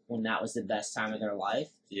years when that was the best time of their life.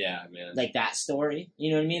 Yeah, man. Like that story.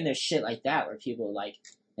 You know what I mean? There's shit like that where people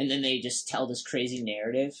and then they just tell this crazy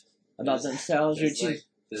narrative about themselves. There's like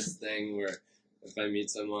this thing where if I meet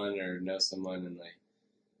someone or know someone and like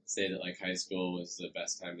say that like high school was the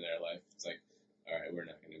best time of their life, it's like, all right, we're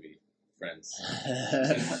not going to be friends.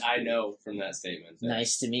 I know from that statement. That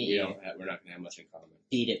nice to meet you. We're not going to have much in common.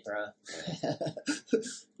 Beat it, bro.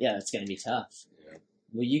 Yeah, it's going to be tough. Yeah.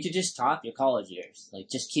 Well, you could just top your college years. Like,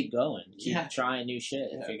 just keep going. Keep trying new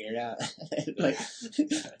shit and figure it out. like,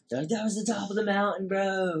 that was the top of the mountain,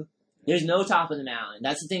 bro. There's no top of the mountain.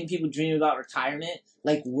 That's the thing people dream about retirement.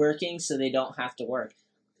 Like, working so they don't have to work.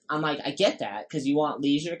 I'm like, I get that, because you want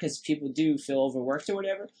leisure, because people do feel overworked or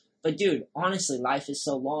whatever. But, dude, honestly, life is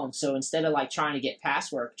so long. So instead of, like, trying to get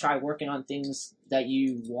past work, try working on things that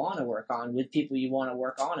you want to work on with people you want to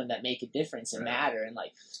work on and that make a difference and matter. And,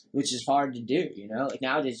 like, which is hard to do, Like,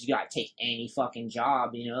 nowadays, you got to take any fucking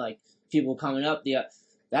job, Like, people coming up,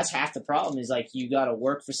 that's half the problem is, like, you got to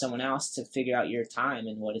work for someone else to figure out your time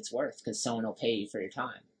and what it's worth because someone will pay you for your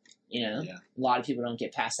time, Yeah. A lot of people don't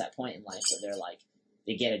get past that point in life where they're, like,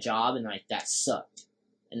 they get a job and, like, that sucked.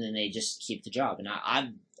 And then they just keep the job. And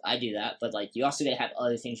I do that, but, like, you also gotta have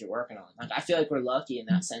other things you're working on. Like, I feel like we're lucky in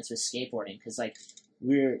that sense with skateboarding, because, like,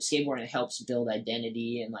 skateboarding helps build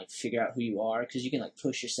identity and, like, figure out who you are, because you can, like,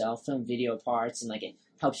 push yourself, film video parts, and, like, it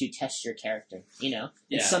helps you test your character,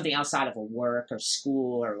 It's something outside of a work or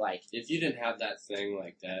school or, like... If you didn't have that thing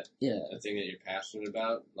like that, the thing that you're passionate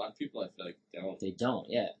about, a lot of people, I feel like, don't. They don't,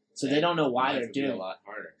 So they don't know why they're doing it. A lot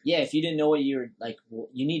harder. Yeah, if you didn't know what you're like,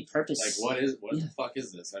 you need purpose. Like, what the fuck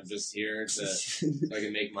is this? I'm just here so I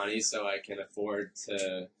can make money, so I can afford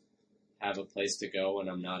to have a place to go when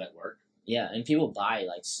I'm not at work. Yeah, and people buy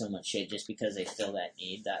like so much shit just because they feel that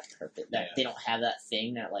need, that purpose, that they don't have that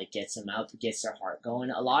thing that like gets them out, gets their heart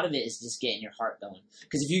going. A lot of it is just getting your heart going.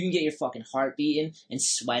 Because if you can get your fucking heart beating and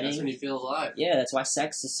sweating, that's when you feel alive. Yeah, that's why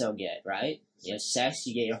sex is so good, right? Sex,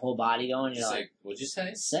 you get your whole body going. You're like, what'd you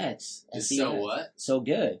say? Sex. It's so what? So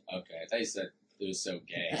good. Okay, I thought you said it was so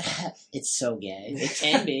gay. It's so gay. It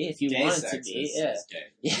can be if you want it to be. Is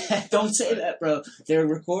gay. Yeah, don't say that, bro. They're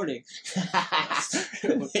recording. Yeah,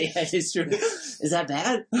 it's true. Is that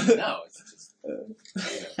bad? No, it's just.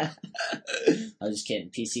 I was just kidding.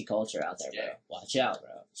 PC culture out there, bro. Watch out,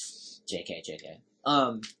 bro. JK.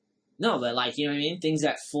 No, but like, you know what I mean? Things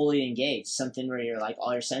that fully engage. Something where you're like,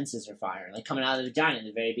 all your senses are firing. Like coming out of the vagina in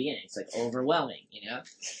the very beginning. It's like overwhelming,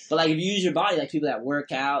 But like if you use your body, like people that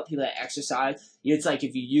work out, people that exercise, it's like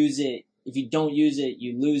if you use it, if you don't use it,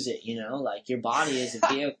 you lose it, Like your body is a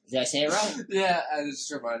vehicle. Did I say it right? Yeah, it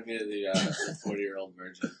just reminded me of the 40-year-old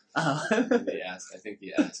virgin. Oh. I think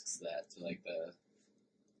he asks that to like the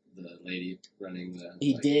lady running the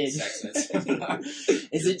he like, did. sex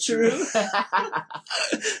Is it true?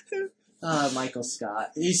 Michael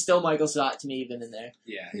Scott. He's still Michael Scott to me, even in there.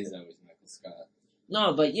 Yeah, he's always Michael Scott.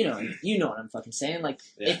 No, but you know what I'm fucking saying. Like,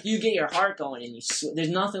 if you get your heart going and there's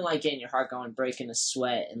nothing like getting your heart going, breaking a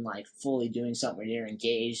sweat, and like fully doing something where you're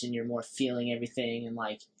engaged and you're more feeling everything, and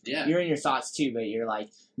like you're in your thoughts too. But you're like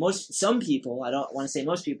some people. I don't want to say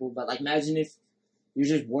most people, but like imagine if you're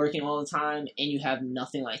just working all the time and you have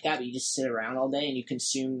nothing like that, but you just sit around all day and you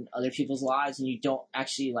consume other people's lives and you don't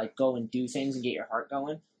actually like go and do things and get your heart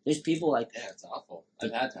going. There's people like it's awful.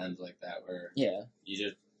 I've had times like that where you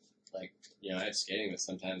just like you know, I have skating, but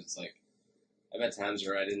sometimes it's like, I've had times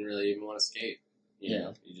where I didn't really even want to skate. You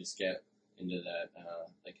know, you just get into that,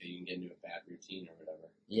 like you can get into a bad routine or whatever.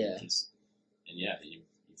 Yeah. And yeah, you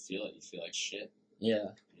feel it. You feel like shit.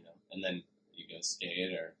 Yeah. You know, and then you go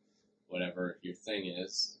skate or whatever your thing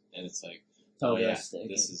is, and it's like, this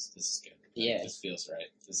is good. Yeah. This feels right.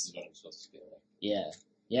 This is what I'm supposed to feel like. Yeah.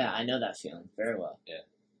 Yeah, I know that feeling very well. Yeah.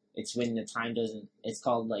 It's when the time doesn't, it's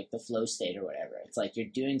called like the flow state or whatever. It's like you're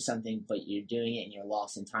doing something, but you're doing it and you're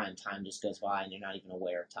lost in time. Time just goes by and you're not even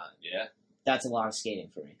aware of time. Yeah. That's a lot of skating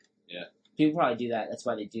for me. Yeah. People probably do that. That's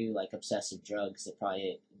why they do like obsessive drugs. It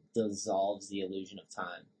probably dissolves the illusion of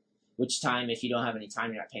time. Which time, if you don't have any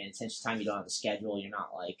time, you're not paying attention to time, you don't have a schedule, you're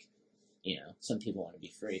not like, you know, some people want to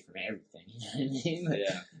be free from everything. You know what I mean? Like,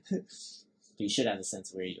 yeah. But you should have a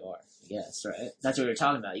sense of where you are. Yes, right? That's what we were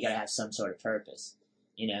talking about. You got to have some sort of purpose.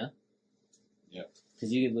 You know? Yeah.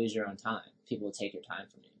 Because you could lose your own time. People will take your time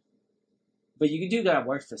from you. But you do got to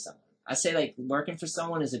work for someone. I say, like, working for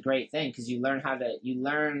someone is a great thing because you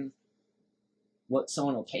learn what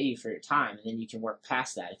someone will pay you for your time, and then you can work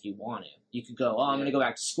past that if you want to. You could go, I'm going to go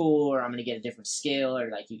back to school, or I'm going to get a different skill,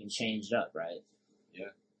 or, like, you can change it up, right? Yeah.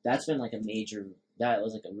 That's been, like, that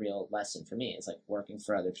was, like, a real lesson for me. It's, like, working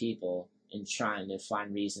for other people and trying to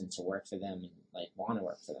find reason to work for them and, like, want to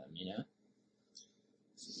work for them, you know?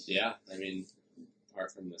 Yeah, I mean,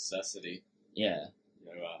 apart from necessity. Yeah.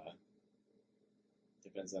 You know,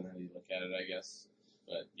 depends on how you look at it, I guess.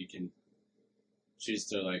 But you can choose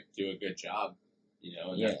to, like, do a good job, you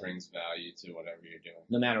know, and that brings value to whatever you're doing.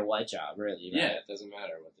 No matter what job, really. Right? Yeah, it doesn't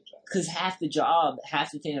matter what the job is. Because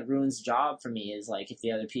half the thing that ruins the job for me is, like, if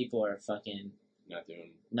the other people are fucking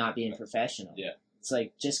not being professional. Yeah. It's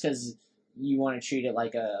like, just because you want to treat it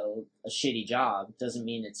like a shitty job doesn't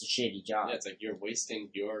mean it's a shitty job. Yeah, it's like you're wasting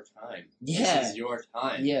your time. Yeah. This is your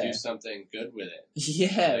time. Yeah. Do something good with it.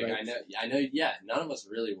 Yeah. Like, I know, yeah, none of us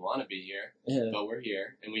really want to be here, but we're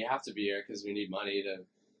here, and we have to be here because we need money to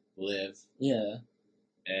live. Yeah.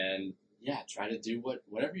 And, yeah, try to do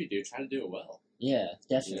whatever you do, try to do it well. Yeah,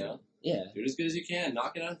 definitely. You know? Yeah. Do it as good as you can.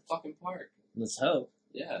 Knock it out of the fucking park. Let's hope.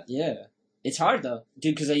 Yeah. Yeah. It's hard, though.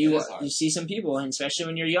 Dude, because you see some people, and especially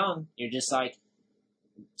when you're young, you're just like,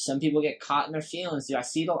 some people get caught in their feelings. Dude,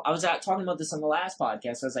 I was out talking about this on the last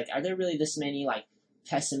podcast. I was like, are there really this many, like,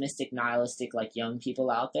 pessimistic, nihilistic, like, young people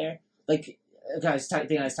out there? Like, I was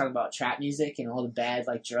talking about trap music and all the bad,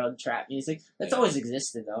 like, drug trap music. That's always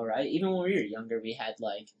existed, though, right? Even when we were younger, we had,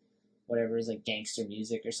 like, whatever is, like, gangster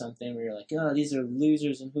music or something. We were like, oh, these are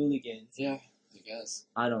losers and hooligans. Yeah, I guess.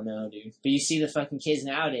 I don't know, dude. But you see the fucking kids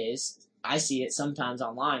nowadays, I see it sometimes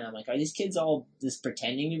online. I'm like, are these kids all just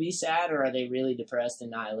pretending to be sad, or are they really depressed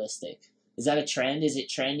and nihilistic? Is that a trend? Is it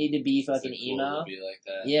trendy to be fucking emo? To be like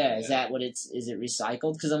that? Yeah, is that what is it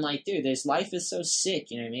recycled? Because I'm like, dude, life is so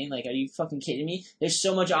sick, you know what I mean? Like, are you fucking kidding me? There's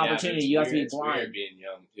so much opportunity, you have to be blind. It's weird being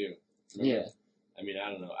young, too. Remember? Yeah. I mean,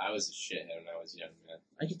 I don't know. I was a shithead when I was young, man.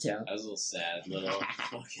 I could tell. I was a little sad, little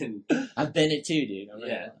fucking... I've been it too, dude.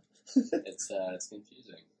 It's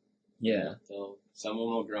confusing. Yeah. Some of them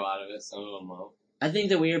will grow out of it, some of them won't. I think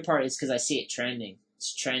the weird part is because I see it trending.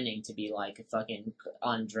 It's trending to be like fucking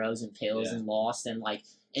on drugs and pills and lost and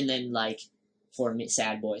then for me,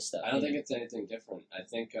 sad boy stuff. I don't think it's anything different. I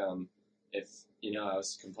think if I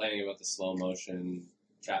was complaining about the slow motion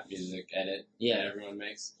trap music edit that everyone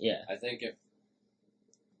makes. Yeah. I think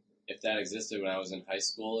if that existed when I was in high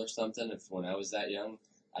school or something, when I was that young,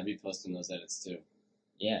 I'd be posting those edits too.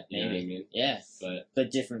 Yeah, maybe. You know what I mean? Yeah.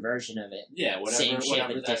 But different version of it. Yeah,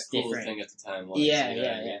 whatever that cool thing at the time was.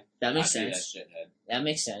 Yeah. That makes sense. That shithead. That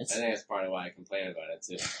makes sense. I think that's part of why I complain about it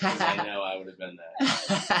too. Because I know I would have been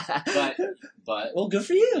that. But well, good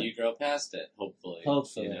for you. You grow past it, hopefully.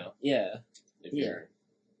 Yeah. If you're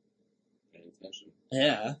paying attention.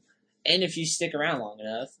 Yeah. And if you stick around long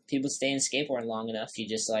enough, people stay in skateboarding long enough, you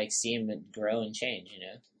just see them grow and change,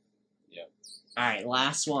 Yep. All right,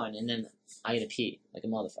 last one, and then I gotta pee like a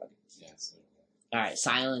motherfucker. Yeah. All right,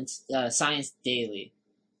 Science Daily.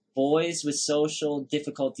 Boys with social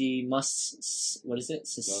difficulty most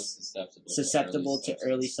susceptible to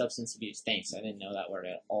early substance abuse. Thanks, I didn't know that word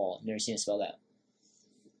at all. Never seen it spelled out.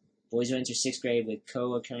 Boys who enter 6th grade with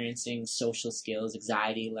co-occurrencing social skills,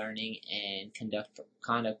 anxiety, learning, and conduct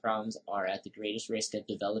problems are at the greatest risk of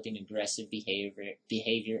developing aggressive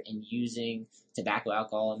behavior and using tobacco,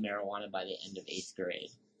 alcohol, and marijuana by the end of 8th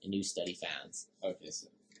grade. A new study found. Okay, so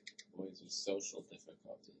boys with social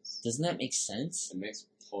difficulties. Doesn't that make sense? It makes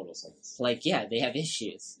total sense. They have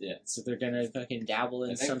issues. Yeah. So they're gonna fucking dabble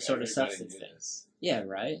in some sort of substance thing. Yeah,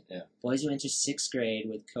 right? Yeah. Boys who enter 6th grade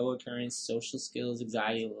with co-occurring social skills,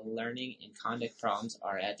 anxiety, learning, and conduct problems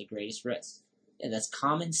are at the greatest risk. Yeah, that's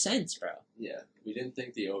common sense, bro. Yeah, we didn't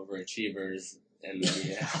think the overachievers and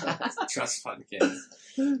the trust fund kids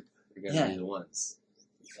were going to be the ones.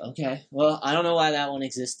 Okay, well, I don't know why that one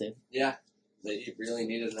existed. Yeah, they really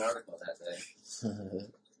needed an article that day.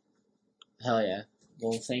 Hell yeah.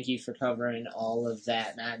 Well, thank you for covering all of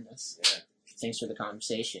that madness. Yeah. Thanks for the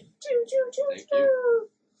conversation. Thank you.